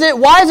existent, is it?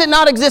 Why is it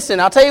not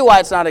existent? I'll tell you why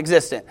it's not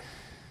existent.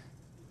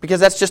 Because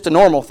that's just a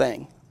normal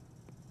thing.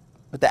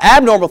 But the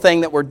abnormal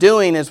thing that we're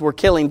doing is we're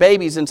killing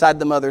babies inside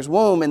the mother's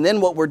womb. And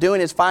then what we're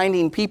doing is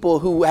finding people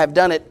who have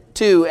done it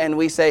too. And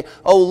we say,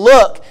 oh,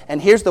 look.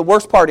 And here's the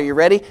worst part. Are you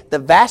ready? The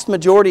vast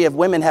majority of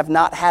women have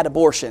not had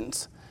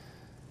abortions.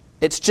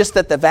 It's just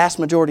that the vast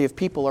majority of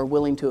people are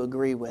willing to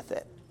agree with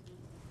it.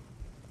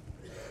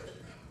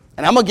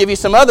 And I'm going to give you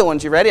some other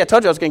ones. You ready? I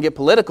told you I was going to get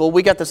political.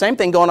 We got the same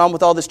thing going on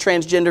with all this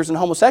transgenders and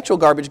homosexual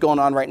garbage going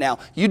on right now.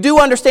 You do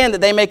understand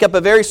that they make up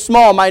a very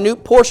small,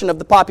 minute portion of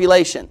the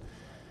population.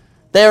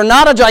 They are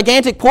not a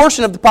gigantic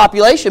portion of the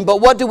population,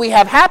 but what do we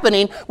have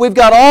happening? We've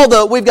got all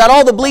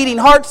the bleeding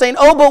hearts saying,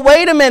 oh, but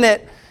wait a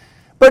minute.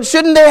 But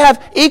shouldn't they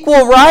have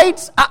equal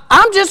rights?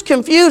 I'm just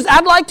confused.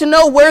 I'd like to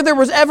know where there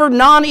was ever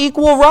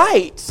non-equal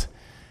rights.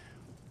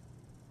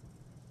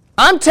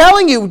 I'm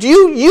telling you,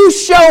 you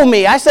show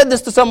me. I said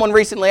this to someone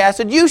recently. I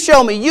said, you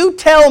show me. You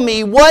tell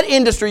me what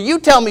industry. You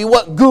tell me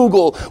what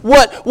Google,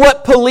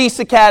 what police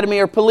academy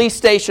or police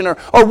station or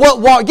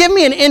what. Give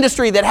me an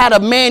industry that had a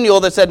manual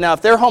that said, now,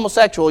 if they're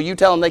homosexual, you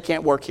tell them they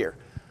can't work here.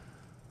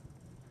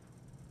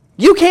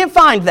 You can't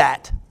find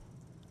that.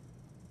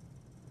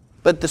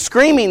 But the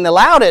screaming, the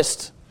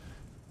loudest,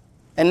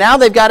 and now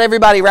they've got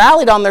everybody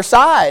rallied on their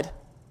side.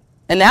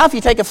 And now if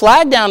you take a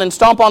flag down and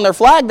stomp on their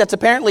flag, that's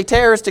apparently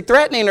terroristic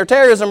threatening or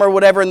terrorism or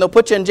whatever, and they'll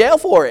put you in jail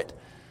for it.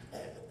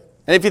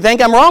 And if you think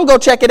I'm wrong, go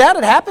check it out.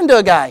 It happened to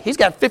a guy. He's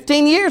got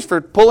 15 years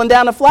for pulling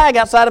down a flag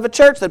outside of a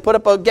church that put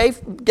up a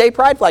gay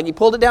pride flag. He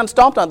pulled it down and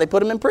stomped on it. They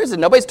put him in prison.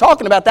 Nobody's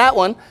talking about that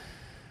one.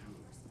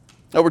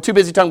 No, we're too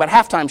busy talking about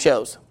halftime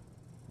shows.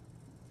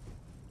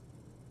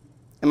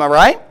 Am I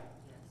right?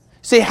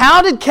 See,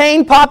 how did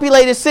Cain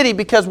populate his city?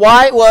 Because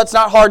why? Well, it's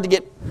not hard to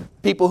get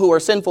people who are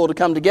sinful to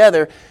come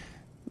together.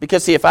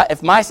 Because see, if I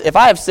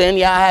have sin,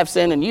 yeah, I have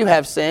sin, and you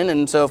have sin,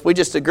 and so if we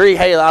just agree,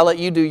 hey, I'll let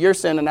you do your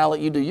sin, and I'll let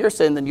you do your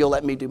sin, then you'll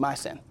let me do my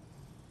sin.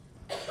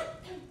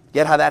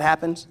 Get how that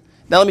happens?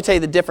 Now let me tell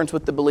you the difference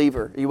with the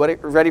believer. Are you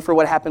ready for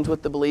what happens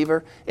with the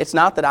believer? It's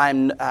not that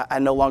I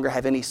no longer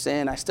have any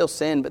sin. I still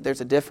sin, but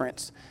there's a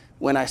difference.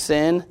 When I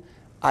sin,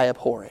 I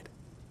abhor it.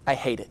 I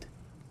hate it.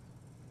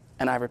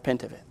 And I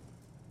repent of it.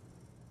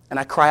 And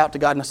I cry out to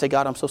God and I say,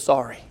 God, I'm so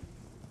sorry.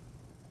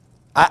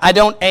 I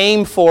don't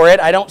aim for it.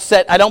 I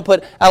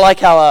like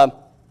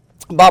how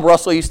Bob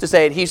Russell used to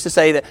say it. He used to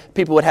say that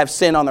people would have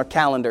sin on their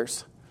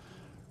calendars.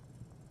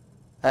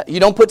 You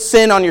don't put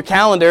sin on your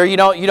calendar. You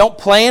don't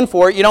plan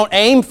for it. You don't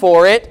aim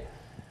for it.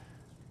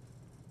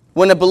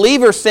 When a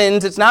believer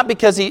sins, it's not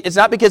because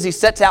he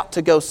sets out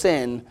to go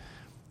sin.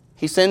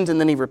 He sins and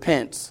then he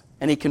repents.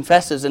 And he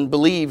confesses and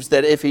believes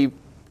that if he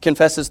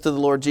confesses to the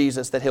Lord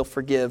Jesus that He'll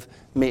forgive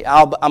me.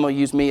 I'm going to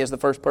use me as the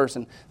first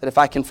person. That if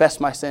I confess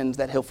my sins,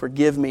 that He'll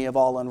forgive me of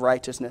all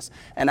unrighteousness.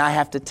 And I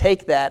have to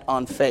take that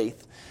on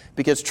faith.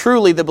 Because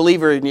truly the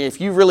believer,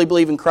 if you really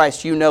believe in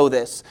Christ, you know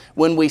this.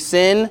 When we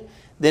sin,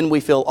 then we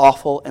feel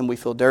awful and we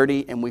feel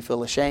dirty and we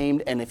feel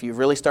ashamed. And if you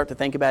really start to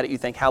think about it, you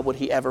think, how would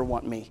He ever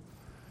want me?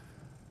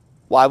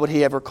 Why would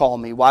He ever call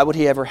me? Why would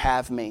He ever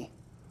have me?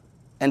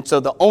 And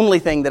so the only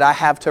thing that I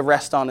have to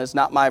rest on is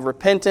not my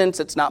repentance.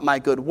 It's not my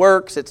good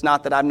works. It's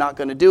not that I'm not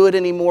going to do it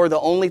anymore. The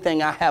only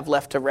thing I have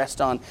left to rest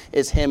on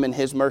is Him and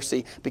His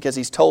mercy, because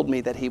He's told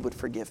me that He would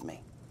forgive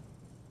me.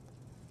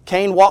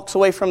 Cain walks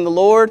away from the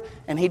Lord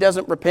and he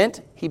doesn't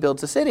repent. He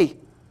builds a city.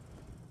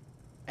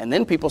 And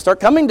then people start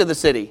coming to the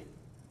city.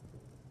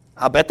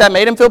 I'll bet that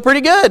made him feel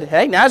pretty good.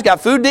 Hey, now he's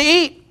got food to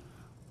eat.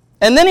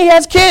 And then he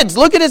has kids.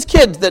 Look at his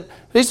kids. That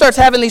he starts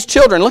having these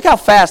children. Look how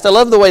fast. I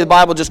love the way the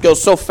Bible just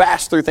goes so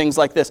fast through things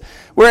like this.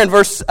 We're in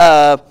verse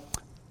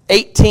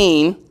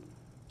 18.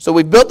 So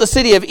we built the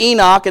city of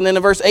Enoch, and then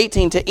in verse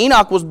 18, to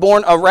Enoch was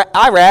born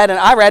Irad, and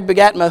Irad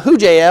begat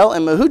Mehujael,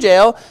 and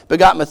Mehujael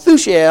begot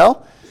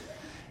Methushael,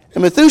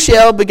 and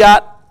Methushael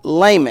begot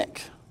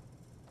Lamech.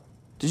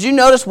 Did you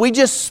notice we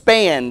just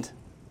spanned,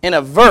 in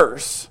a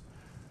verse,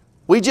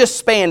 we just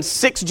spanned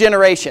 6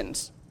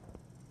 generations.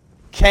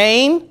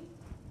 Cain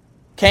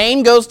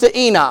goes to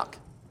Enoch.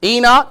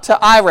 Enoch to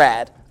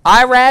Irad.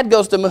 Irad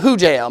goes to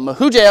Mehujael.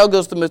 Mehujael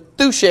goes to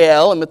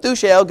Methushael, and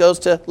Methushael goes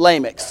to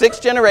Lamech. 6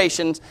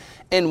 generations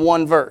in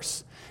one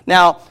verse.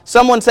 Now,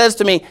 someone says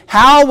to me,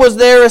 how was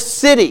there a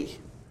city?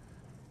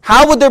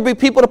 How would there be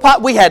people to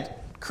pop? We had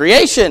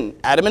creation,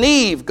 Adam and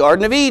Eve,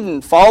 Garden of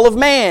Eden, fall of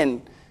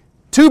man,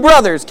 2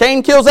 brothers,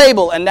 Cain kills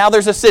Abel, and now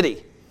there's a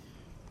city.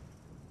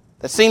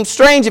 That seems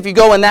strange if you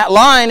go in that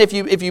line. If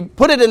you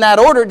put it in that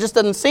order, it just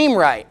doesn't seem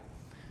right.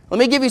 Let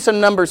me give you some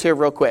numbers here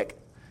real quick.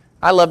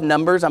 I love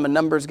numbers. I'm a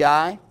numbers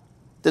guy.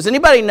 Does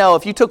anybody know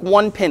if you took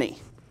 1 penny,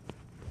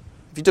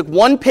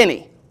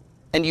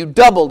 and you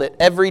doubled it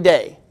every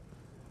day,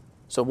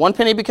 so 1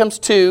 penny becomes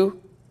 2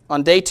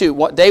 on day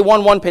 2. Day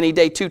 1, 1 penny.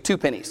 Day 2, 2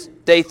 pennies.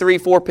 Day 3,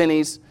 4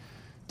 pennies.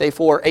 Day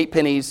 4, 8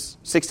 pennies,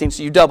 16.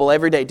 So you double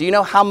every day. Do you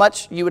know how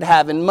much you would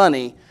have in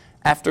money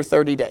after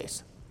 30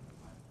 days?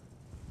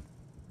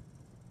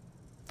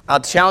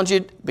 I'll challenge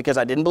you, because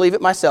I didn't believe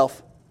it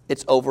myself,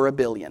 it's over $1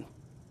 billion.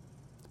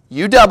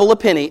 You double a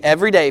penny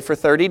every day for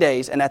 30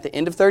 days, and at the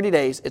end of 30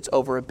 days, it's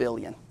over $1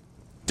 billion.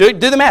 Do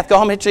the math. Go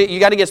home. You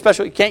got to get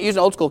special. You can't use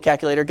an old school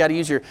calculator. You got to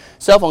use your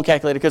cell phone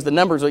calculator, because the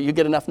numbers, you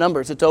get enough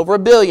numbers. It's over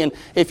 $1 billion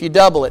if you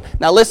double it.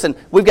 Now listen,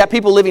 we've got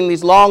people living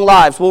these long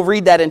lives. We'll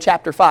read that in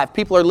chapter 5.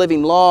 People are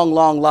living long,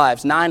 long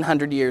lives.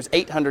 900 years,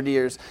 800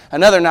 years,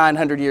 another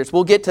 900 years.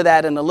 We'll get to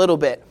that in a little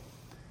bit.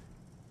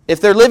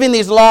 If they're living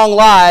these long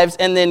lives,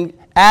 and then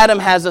Adam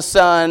has a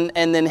son,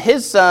 and then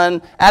his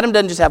son, Adam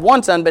doesn't just have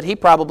one son, but he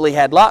probably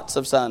had lots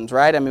of sons,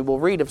 right? I mean, we'll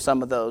read of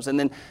some of those. And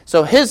then,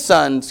 so his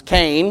sons,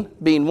 Cain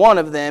being one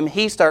of them,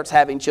 he starts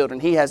having children.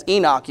 He has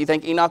Enoch. You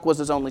think Enoch was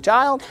his only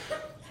child?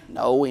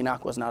 No,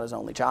 Enoch was not his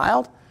only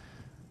child.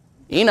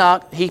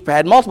 Enoch, he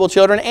had multiple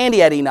children, and he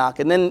had Enoch.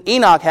 And then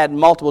Enoch had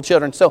multiple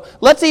children. So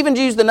let's even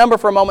use the number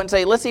for a moment and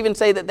say, let's even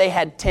say that they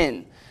had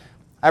 10.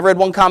 I read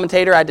one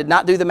commentator, I did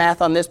not do the math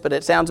on this, but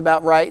it sounds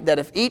about right, that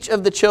if each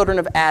of the children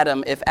of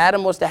Adam, if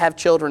Adam was to have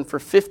children for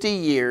 50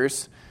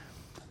 years,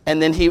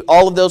 and then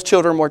all of those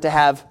children were to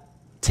have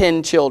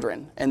 10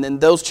 children, and then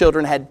those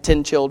children had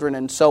 10 children,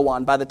 and so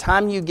on. By the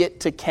time you get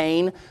to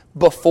Cain,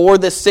 before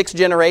the 6th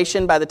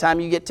generation, by the time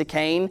you get to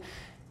Cain,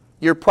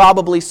 you're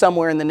probably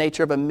somewhere in the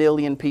nature of 1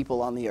 million people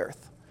on the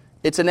earth.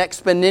 It's an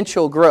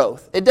exponential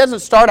growth. It doesn't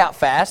start out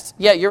fast.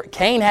 Yeah,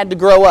 Cain had to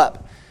grow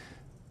up.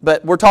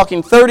 But we're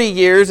talking 30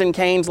 years in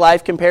Cain's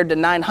life compared to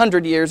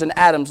 900 years in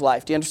Adam's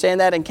life. Do you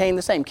understand that? And Cain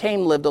the same.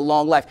 Cain lived a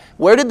long life.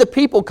 Where did the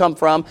people come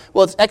from?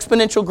 Well, it's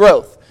exponential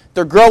growth.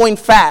 They're growing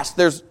fast.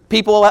 There's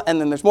people, and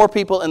then there's more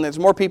people, and there's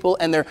more people,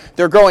 and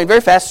they're growing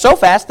very fast, so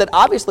fast that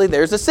obviously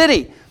there's a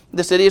city.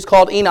 The city is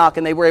called Enoch,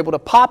 and they were able to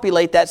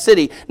populate that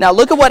city. Now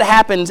look at what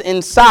happens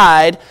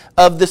inside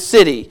of the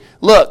city.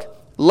 Look,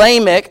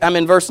 Lamech, I'm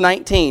in verse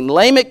 19.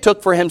 Lamech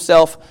took for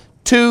himself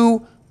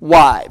 2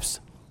 wives.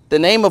 The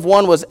name of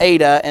one was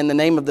Ada, and the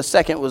name of the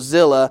second was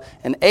Zillah.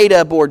 And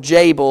Ada bore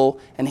Jabal,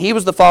 and he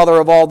was the father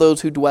of all those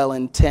who dwell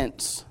in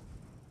tents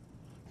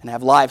and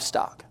have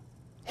livestock.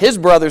 His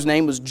brother's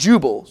name was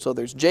Jubal, so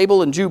there's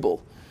Jabal and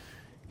Jubal.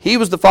 He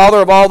was the father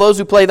of all those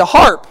who play the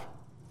harp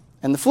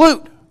and the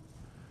flute.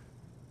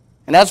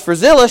 And as for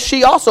Zillah,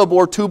 she also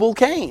bore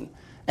Tubal-Cain,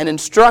 an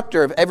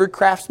instructor of every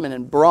craftsman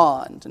in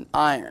bronze and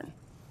iron.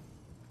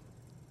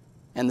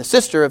 And the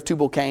sister of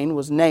Tubal-Cain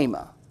was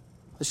Naamah.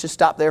 Let's just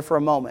stop there for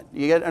a moment.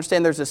 You got to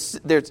understand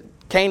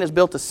Cain has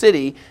built a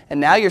city,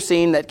 and now you're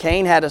seeing that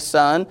Cain had a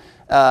son,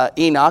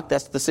 Enoch,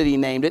 that's the city he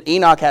named it.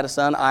 Enoch had a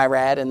son,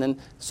 Irad, and then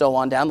so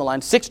on down the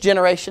line. 6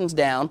 generations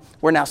down.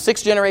 We're now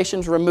 6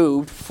 generations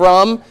removed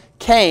from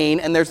Cain,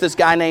 and there's this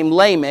guy named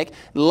Lamech.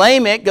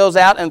 Lamech goes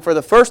out, and for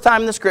the first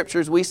time in the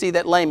Scriptures, we see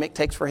that Lamech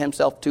takes for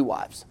himself 2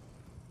 wives.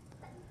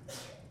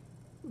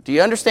 Do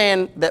you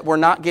understand that we're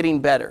not getting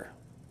better?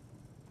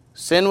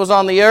 Sin was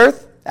on the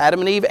earth.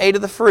 Adam and Eve ate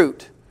of the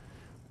fruit.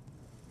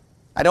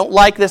 I don't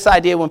like this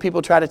idea when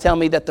people try to tell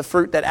me that the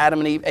fruit that Adam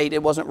and Eve ate,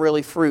 it wasn't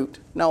really fruit.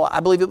 No, I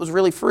believe it was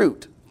really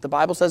fruit. The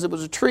Bible says it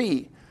was a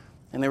tree,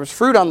 and there was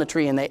fruit on the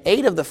tree, and they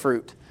ate of the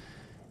fruit.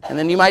 And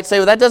then you might say,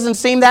 well, that doesn't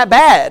seem that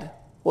bad.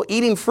 Well,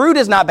 eating fruit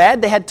is not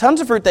bad. They had tons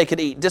of fruit they could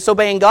eat.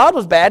 Disobeying God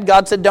was bad.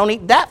 God said, don't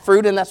eat that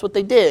fruit, and that's what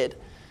they did.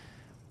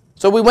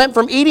 So we went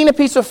from eating a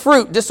piece of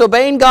fruit,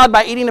 disobeying God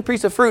by eating a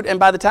piece of fruit, and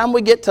by the time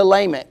we get to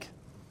Lamech,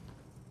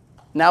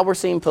 now we're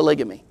seeing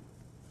polygamy.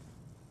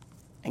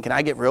 And can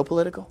I get real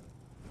political?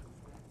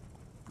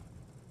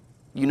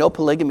 You know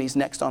polygamy is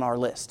next on our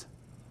list.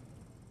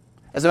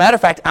 As a matter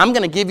of fact, I'm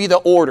going to give you the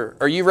order.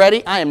 Are you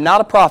ready? I am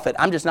not a prophet.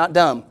 I'm just not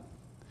dumb.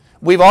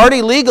 We've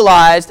already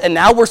legalized, and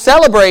now we're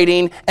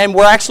celebrating, and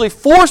we're actually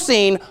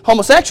forcing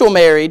homosexual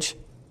marriage.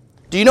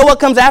 Do you know what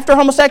comes after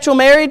homosexual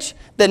marriage?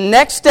 The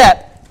next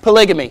step,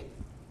 polygamy.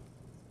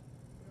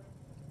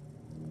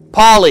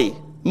 Poly,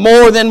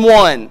 more than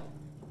one.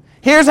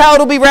 Here's how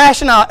it'll be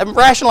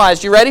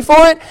rationalized. You ready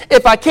for it?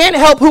 If I can't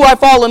help who I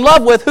fall in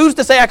love with, who's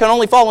to say I can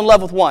only fall in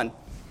love with one?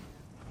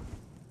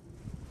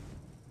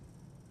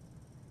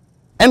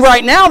 And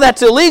right now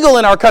that's illegal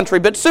in our country,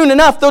 but soon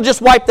enough they'll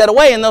just wipe that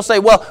away and they'll say,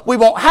 well, we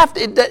won't have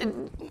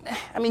to.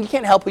 I mean, you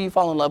can't help who you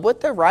fall in love with.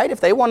 They're right. If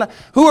they want to,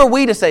 who are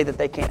we to say that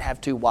they can't have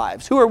two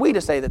wives? Who are we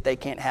to say that they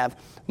can't have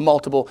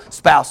multiple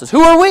spouses?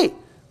 Who are we?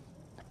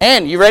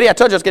 And you ready? I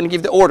told you I was going to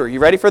give the order. You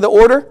ready for the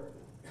order?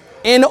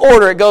 In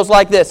order, it goes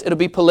like this. It'll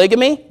be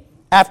polygamy.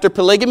 After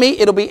polygamy,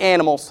 it'll be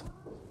animals.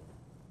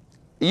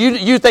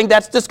 You think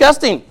that's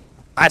disgusting?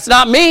 That's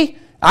not me.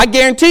 I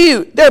guarantee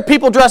you, there are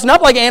people dressing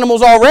up like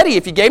animals already.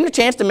 If you gave them a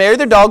chance to marry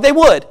their dog, they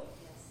would.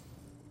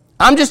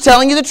 I'm just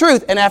telling you the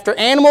truth. And after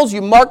animals,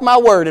 you mark my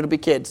word, it'll be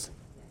kids.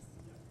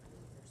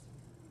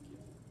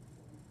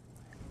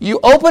 You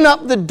open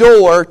up the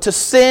door to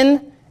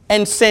sin,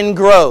 and sin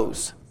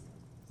grows.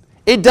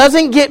 It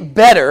doesn't get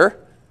better.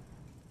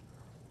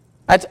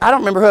 I don't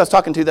remember who I was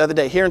talking to the other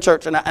day here in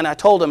church, and I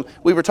told him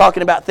we were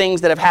talking about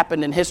things that have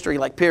happened in history,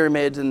 like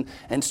pyramids and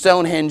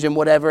Stonehenge and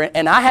whatever,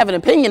 and I have an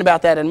opinion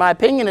about that, and my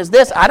opinion is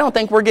this: I don't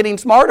think we're getting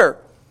smarter.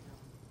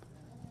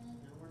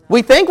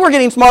 We think we're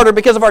getting smarter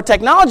because of our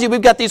technology.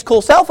 We've got these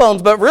cool cell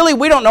phones, but really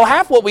we don't know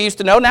half what we used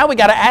to know. Now we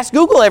got to ask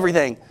Google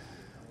everything.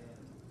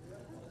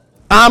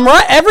 I'm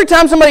right. Every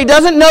time somebody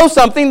doesn't know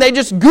something, they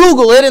just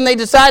Google it, and they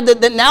decide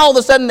that now all of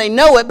a sudden they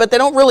know it, but they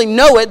don't really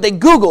know it. They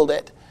Googled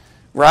it,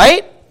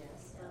 right?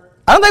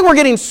 I don't think we're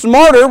getting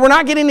smarter. We're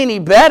not getting any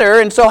better.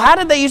 And so how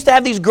did they used to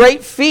have these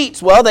great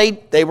feats? Well,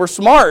 they were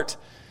smart.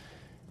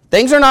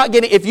 Things are not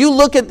getting, if you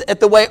look at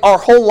the way our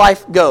whole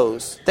life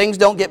goes, things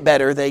don't get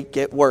better, they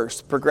get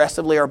worse.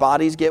 Progressively, our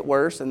bodies get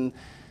worse, and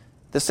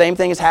the same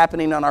thing is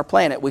happening on our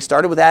planet. We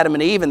started with Adam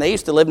and Eve, and they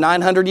used to live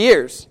 900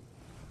 years.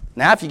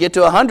 Now, if you get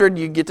to 100,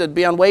 you get to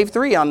be on wave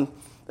 3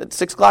 at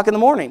 6 o'clock in the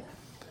morning.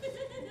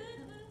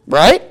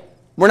 Right?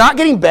 We're not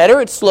getting better,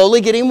 it's slowly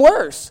getting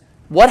worse.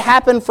 What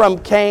happened from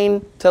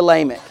Cain to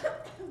Lamech?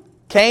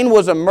 Cain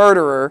was a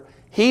murderer.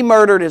 He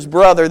murdered his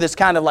brother. This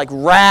kind of like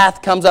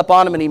wrath comes up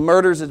on him and he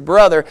murders his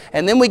brother.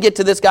 And then we get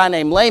to this guy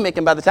named Lamech.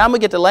 And by the time we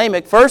get to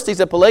Lamech, first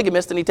he's a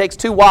polygamist and he takes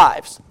 2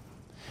 wives.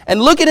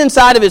 And look at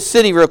inside of his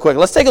city real quick.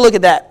 Let's take a look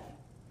at that.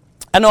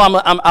 I know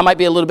I might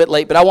be a little bit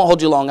late, but I won't hold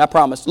you long, I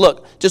promise.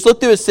 Look, just look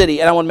through his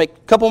city and I want to make a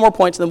couple more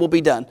points and then we'll be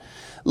done.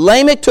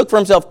 Lamech took for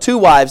himself 2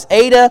 wives,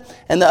 Adah,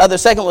 and the other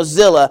second was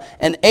Zillah.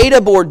 And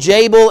Adah bore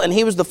Jabal, and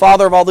he was the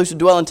father of all those who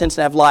dwell in tents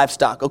and have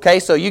livestock. Okay,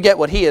 so you get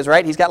what he is,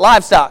 right? He's got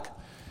livestock.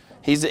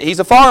 He's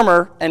a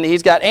farmer, and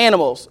he's got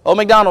animals. Old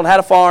MacDonald had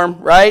a farm,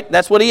 right?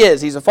 That's what he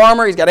is. He's a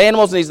farmer, he's got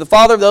animals, and he's the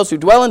father of those who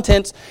dwell in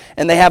tents,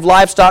 and they have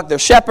livestock. They're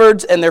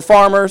shepherds, and they're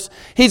farmers.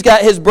 He's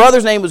got, his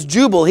brother's name was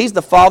Jubal. He's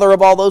the father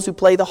of all those who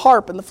play the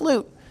harp and the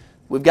flute.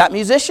 We've got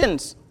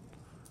musicians.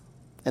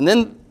 And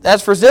then,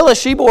 as for Zillah,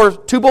 she bore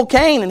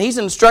Tubal-Cain, and he's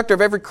an instructor of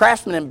every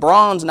craftsman in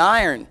bronze and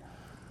iron.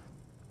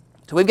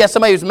 So we've got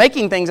somebody who's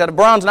making things out of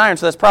bronze and iron,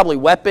 so that's probably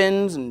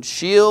weapons and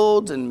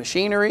shields and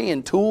machinery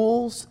and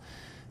tools,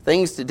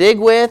 things to dig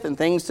with and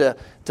things to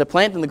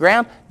plant in the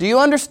ground. Do you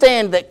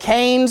understand that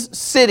Cain's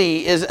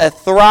city is a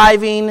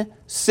thriving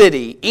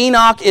city?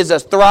 Enoch is a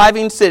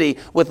thriving city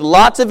with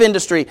lots of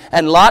industry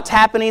and lots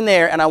happening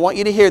there, and I want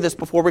you to hear this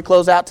before we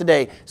close out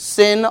today.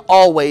 Sin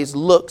always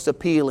looks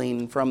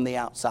appealing from the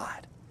outside.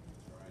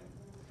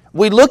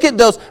 We look at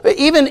those,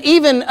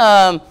 even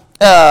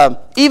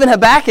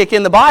Habakkuk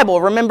in the Bible,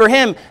 remember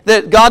him,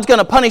 that God's going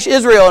to punish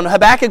Israel, and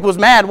Habakkuk was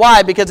mad.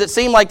 Why? Because it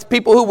seemed like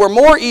people who were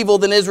more evil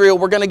than Israel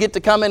were going to get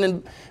to come in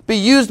and be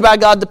used by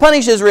God to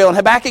punish Israel, and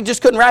Habakkuk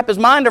just couldn't wrap his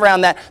mind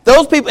around that.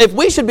 Those people, if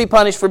we should be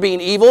punished for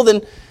being evil,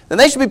 then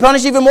they should be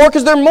punished even more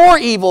because they're more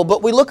evil.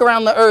 But we look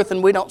around the earth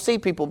and we don't see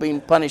people being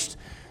punished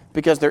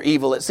because they're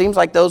evil. It seems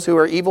like those who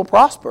are evil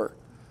prosper,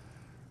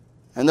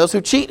 and those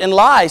who cheat and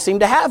lie seem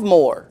to have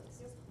more.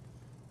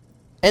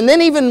 And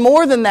then even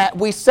more than that,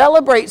 we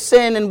celebrate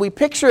sin and we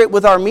picture it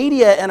with our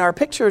media and our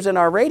pictures and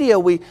our radio.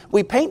 We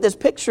paint this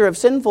picture of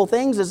sinful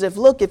things as if,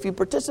 look, if you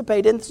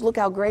participate in this, look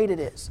how great it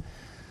is.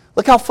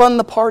 Look how fun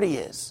the party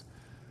is.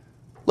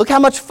 Look how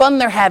much fun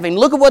they're having.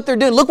 Look at what they're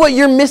doing. Look what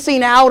you're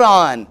missing out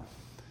on.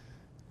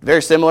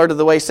 Very similar to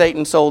the way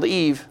Satan sold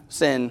Eve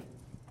sin.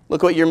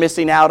 Look what you're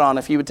missing out on.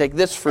 If you would take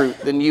this fruit,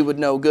 then you would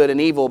know good and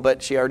evil,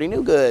 but she already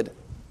knew good.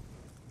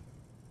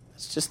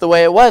 It's just the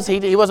way it was.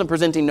 He wasn't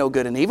presenting no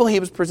good and evil. He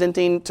was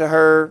presenting to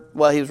her,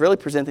 well, he was really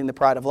presenting the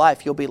pride of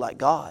life. You'll be like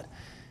God,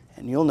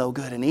 and you'll know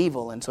good and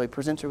evil. And so he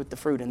presents her with the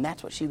fruit, and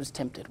that's what she was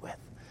tempted with.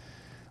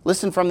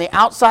 Listen, from the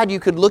outside, you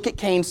could look at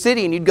Cain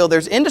City, and you'd go,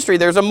 there's industry,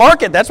 there's a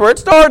market. That's where it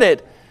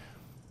started.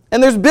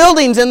 And there's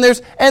buildings, and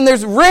there's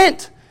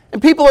rent.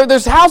 And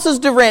there's houses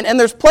to rent, and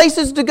there's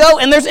places to go,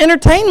 and there's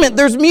entertainment,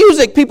 there's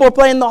music. People are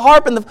playing the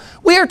harp, and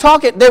we are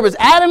talking, there was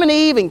Adam and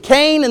Eve and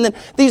Cain, and then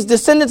these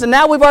descendants, and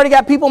now we've already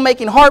got people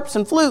making harps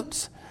and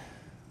flutes.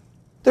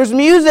 There's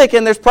music,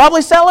 and there's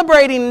probably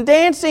celebrating and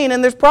dancing,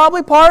 and there's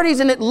probably parties,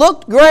 and it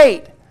looked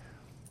great.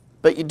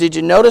 But did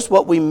you notice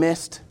what we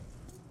missed?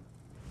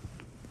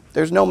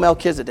 There's no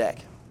Melchizedek.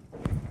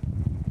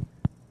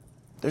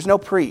 There's no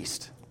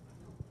priest.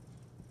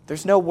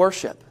 There's no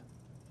worship.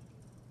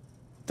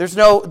 There's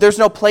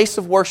no place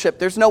of worship.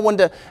 There's no one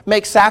to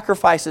make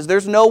sacrifices.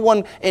 There's no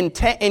one in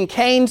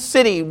Cain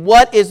City.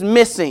 What is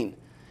missing?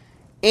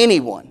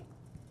 Anyone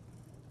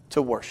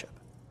to worship.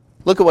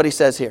 Look at what he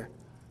says here.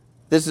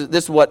 This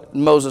is what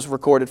Moses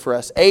recorded for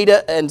us.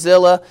 Adah and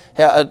Zillah,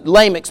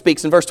 Lamech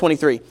speaks in verse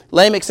 23.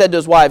 Lamech said to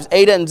his wives,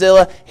 Adah and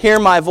Zillah, hear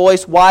my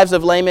voice, wives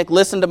of Lamech,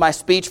 listen to my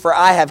speech, for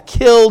I have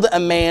killed a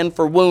man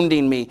for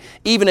wounding me,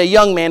 even a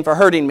young man for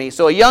hurting me.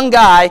 So a young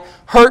guy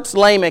hurts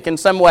Lamech in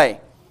some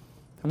way,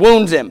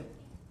 wounds him,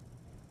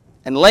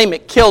 and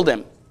Lamech killed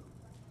him.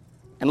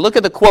 And look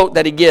at the quote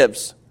that he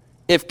gives.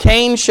 If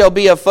Cain shall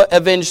be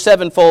avenged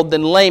sevenfold,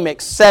 then Lamech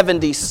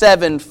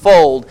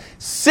 77-fold.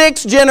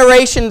 6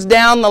 generations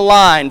down the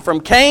line, from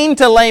Cain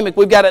to Lamech,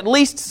 we've got at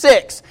least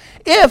 6.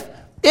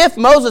 If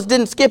Moses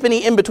didn't skip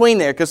any in between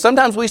there, because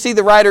sometimes we see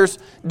the writers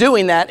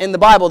doing that in the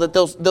Bible, that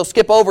they'll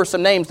skip over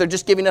some names. They're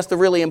just giving us the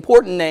really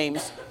important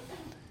names.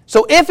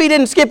 So if he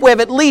didn't skip, we have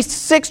at least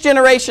 6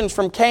 generations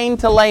from Cain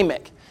to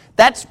Lamech.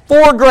 That's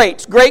 4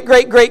 greats.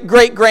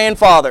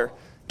 Great-great-great-great-grandfather,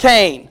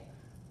 Cain.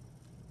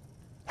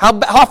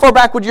 How far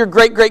back would your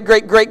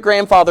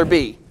great-great-great-great-grandfather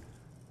be?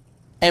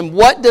 And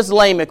what does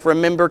Lamech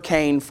remember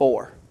Cain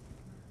for?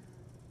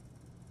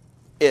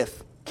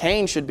 If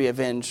Cain should be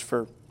avenged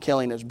for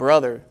killing his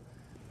brother,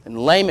 then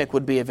Lamech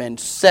would be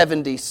avenged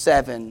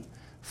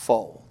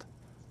 77-fold,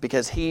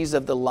 because he's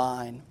of the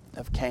line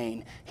of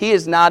Cain. He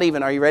is not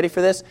even, are you ready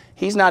for this?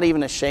 He's not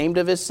even ashamed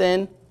of his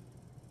sin.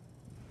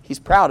 He's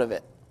proud of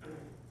it.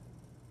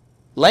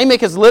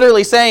 Lamech is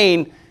literally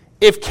saying,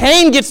 if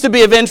Cain gets to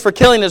be avenged for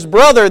killing his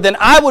brother, then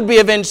I would be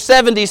avenged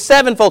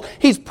 77-fold.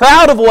 He's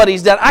proud of what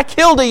he's done. I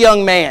killed a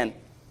young man.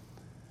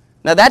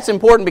 Now that's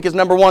important because,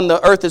 number one,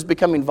 the earth is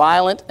becoming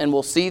violent, and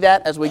we'll see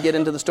that as we get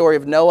into the story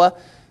of Noah.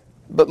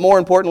 But more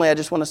importantly, I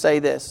just want to say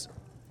this.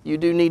 You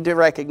do need to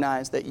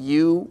recognize that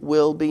you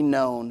will be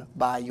known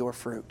by your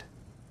fruit.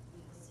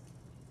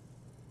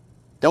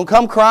 Don't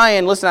come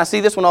crying. Listen, I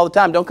see this one all the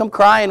time. Don't come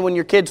crying when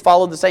your kids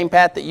followed the same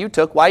path that you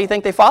took. Why do you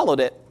think they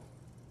followed it?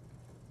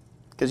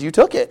 Because you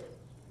took it.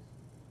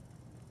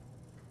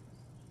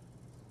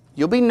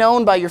 You'll be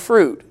known by your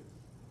fruit.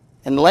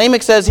 And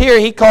Lamech says here,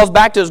 he calls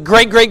back to his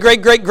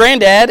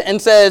great-great-great-great-granddad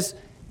and says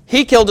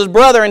he killed his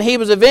brother and he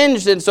was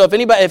avenged. And so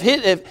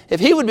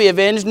if he would be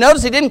avenged,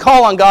 notice he didn't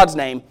call on God's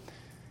name.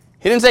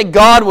 He didn't say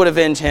God would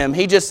avenge him.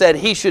 He just said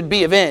he should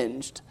be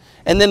avenged.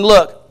 And then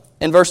look,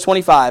 in verse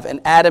 25, and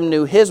Adam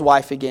knew his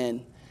wife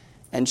again,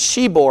 and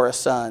she bore a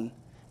son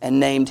and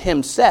named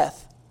him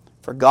Seth,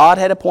 for God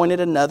had appointed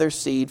another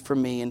seed for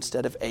me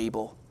instead of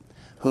Abel,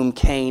 whom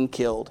Cain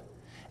killed.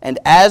 And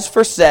as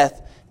for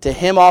Seth, to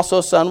him also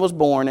a son was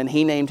born, and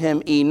he named him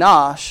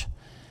Enosh.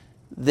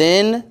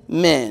 Then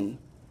men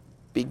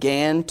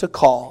began to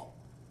call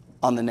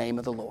on the name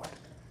of the Lord.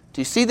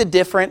 Do you see the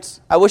difference?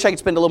 I wish I could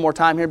spend a little more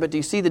time here, but do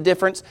you see the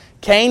difference?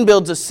 Cain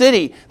builds a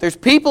city. There's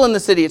people in the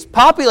city. It's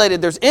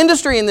populated. There's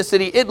industry in the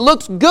city. It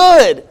looks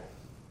good.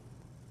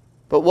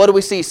 But what do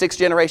we see 6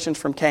 generations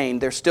from Cain?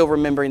 They're still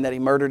remembering that he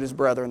murdered his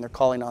brother, and they're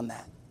calling on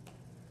that.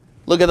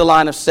 Look at the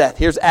line of Seth.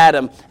 Here's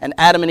Adam, and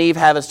Adam and Eve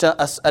have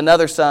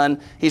another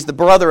son. He's the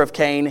brother of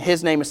Cain.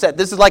 His name is Seth.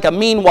 This is like a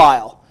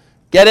meanwhile.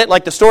 Get it?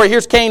 Like the story.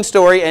 Here's Cain's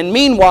story, and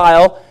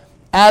meanwhile,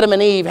 Adam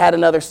and Eve had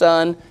another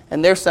son,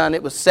 and their son,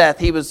 it was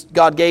Seth.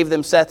 God gave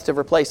them Seth to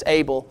replace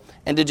Abel.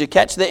 And did you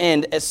catch the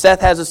end? As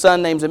Seth has a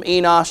son, names him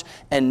Enosh,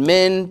 and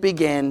men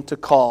began to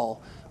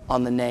call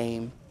on the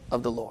name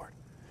of the Lord.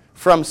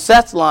 From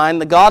Seth's line,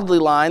 the godly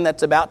line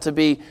that's about to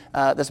be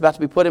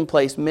put in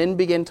place, men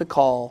begin to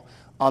call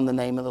on the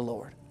name of the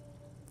Lord.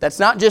 That's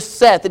not just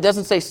Seth. It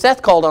doesn't say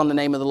Seth called on the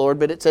name of the Lord,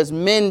 but it says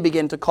men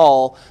begin to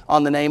call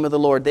on the name of the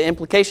Lord. The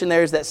implication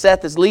there is that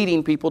Seth is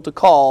leading people to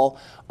call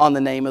on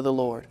the name of the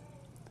Lord.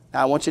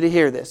 Now I want you to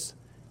hear this.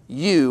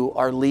 You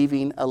are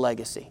leaving a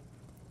legacy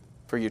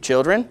for your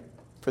children,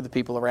 for the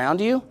people around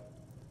you,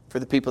 for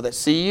the people that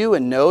see you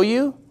and know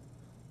you.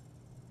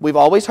 We've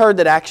always heard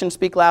that actions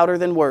speak louder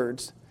than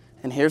words.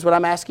 And here's what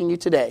I'm asking you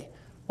today.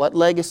 What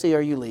legacy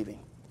are you leaving?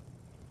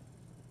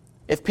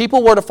 If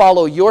people were to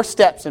follow your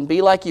steps and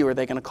be like you, are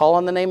they going to call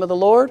on the name of the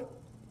Lord?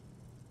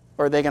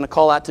 Or are they going to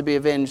call out to be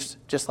avenged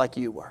just like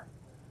you were?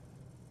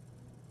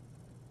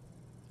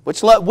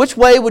 Which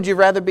way would you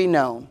rather be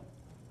known?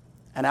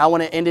 And I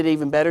want to end it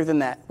even better than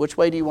that. Which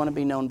way do you want to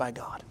be known by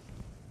God?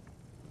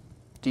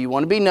 Do you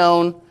want to be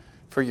known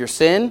for your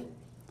sin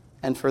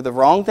and for the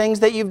wrong things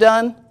that you've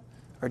done?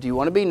 Or do you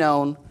want to be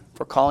known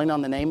for calling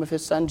on the name of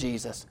His Son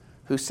Jesus,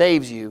 who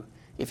saves you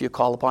if you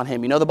call upon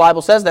Him? You know the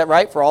Bible says that,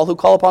 right? For all who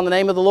call upon the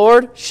name of the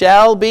Lord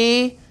shall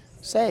be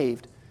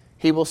saved.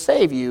 He will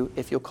save you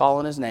if you'll call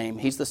on His name.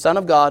 He's the Son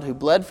of God who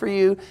bled for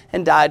you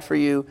and died for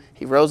you.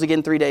 He rose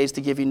again 3 days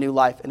to give you new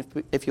life.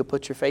 And if you'll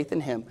put your faith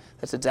in Him,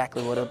 that's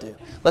exactly what He'll do.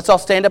 Let's all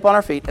stand up on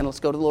our feet and let's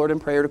go to the Lord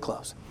in prayer to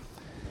close.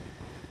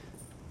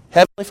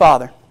 Heavenly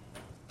Father,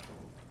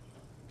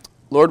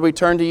 Lord, we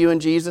turn to you in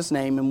Jesus'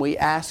 name and we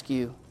ask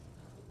you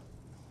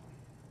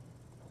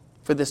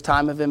for this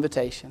time of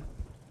invitation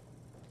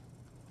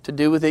to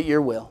do with it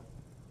your will.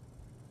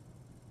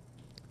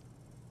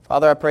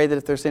 Father, I pray that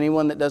if there's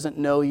anyone that doesn't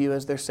know you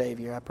as their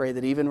Savior, I pray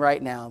that even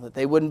right now that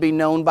they wouldn't be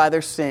known by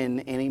their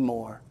sin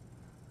anymore.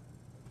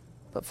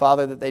 But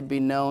Father, that they'd be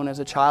known as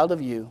a child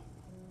of you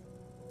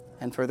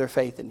and for their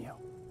faith in you.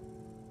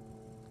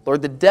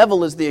 Lord, the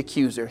devil is the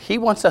accuser. He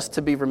wants us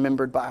to be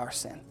remembered by our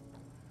sin.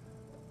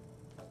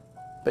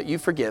 But you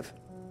forgive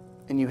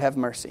and you have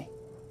mercy.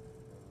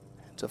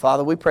 So,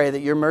 Father, we pray that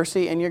your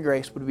mercy and your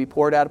grace would be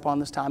poured out upon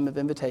this time of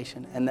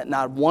invitation and that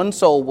not one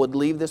soul would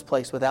leave this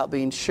place without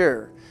being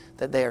sure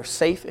that they are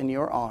safe in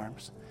your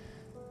arms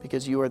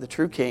because you are the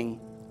true King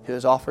who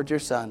has offered your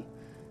Son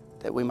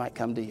that we might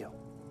come to you.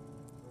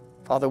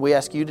 Father, we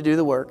ask you to do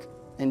the work.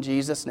 In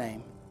Jesus'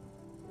 name,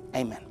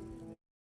 amen.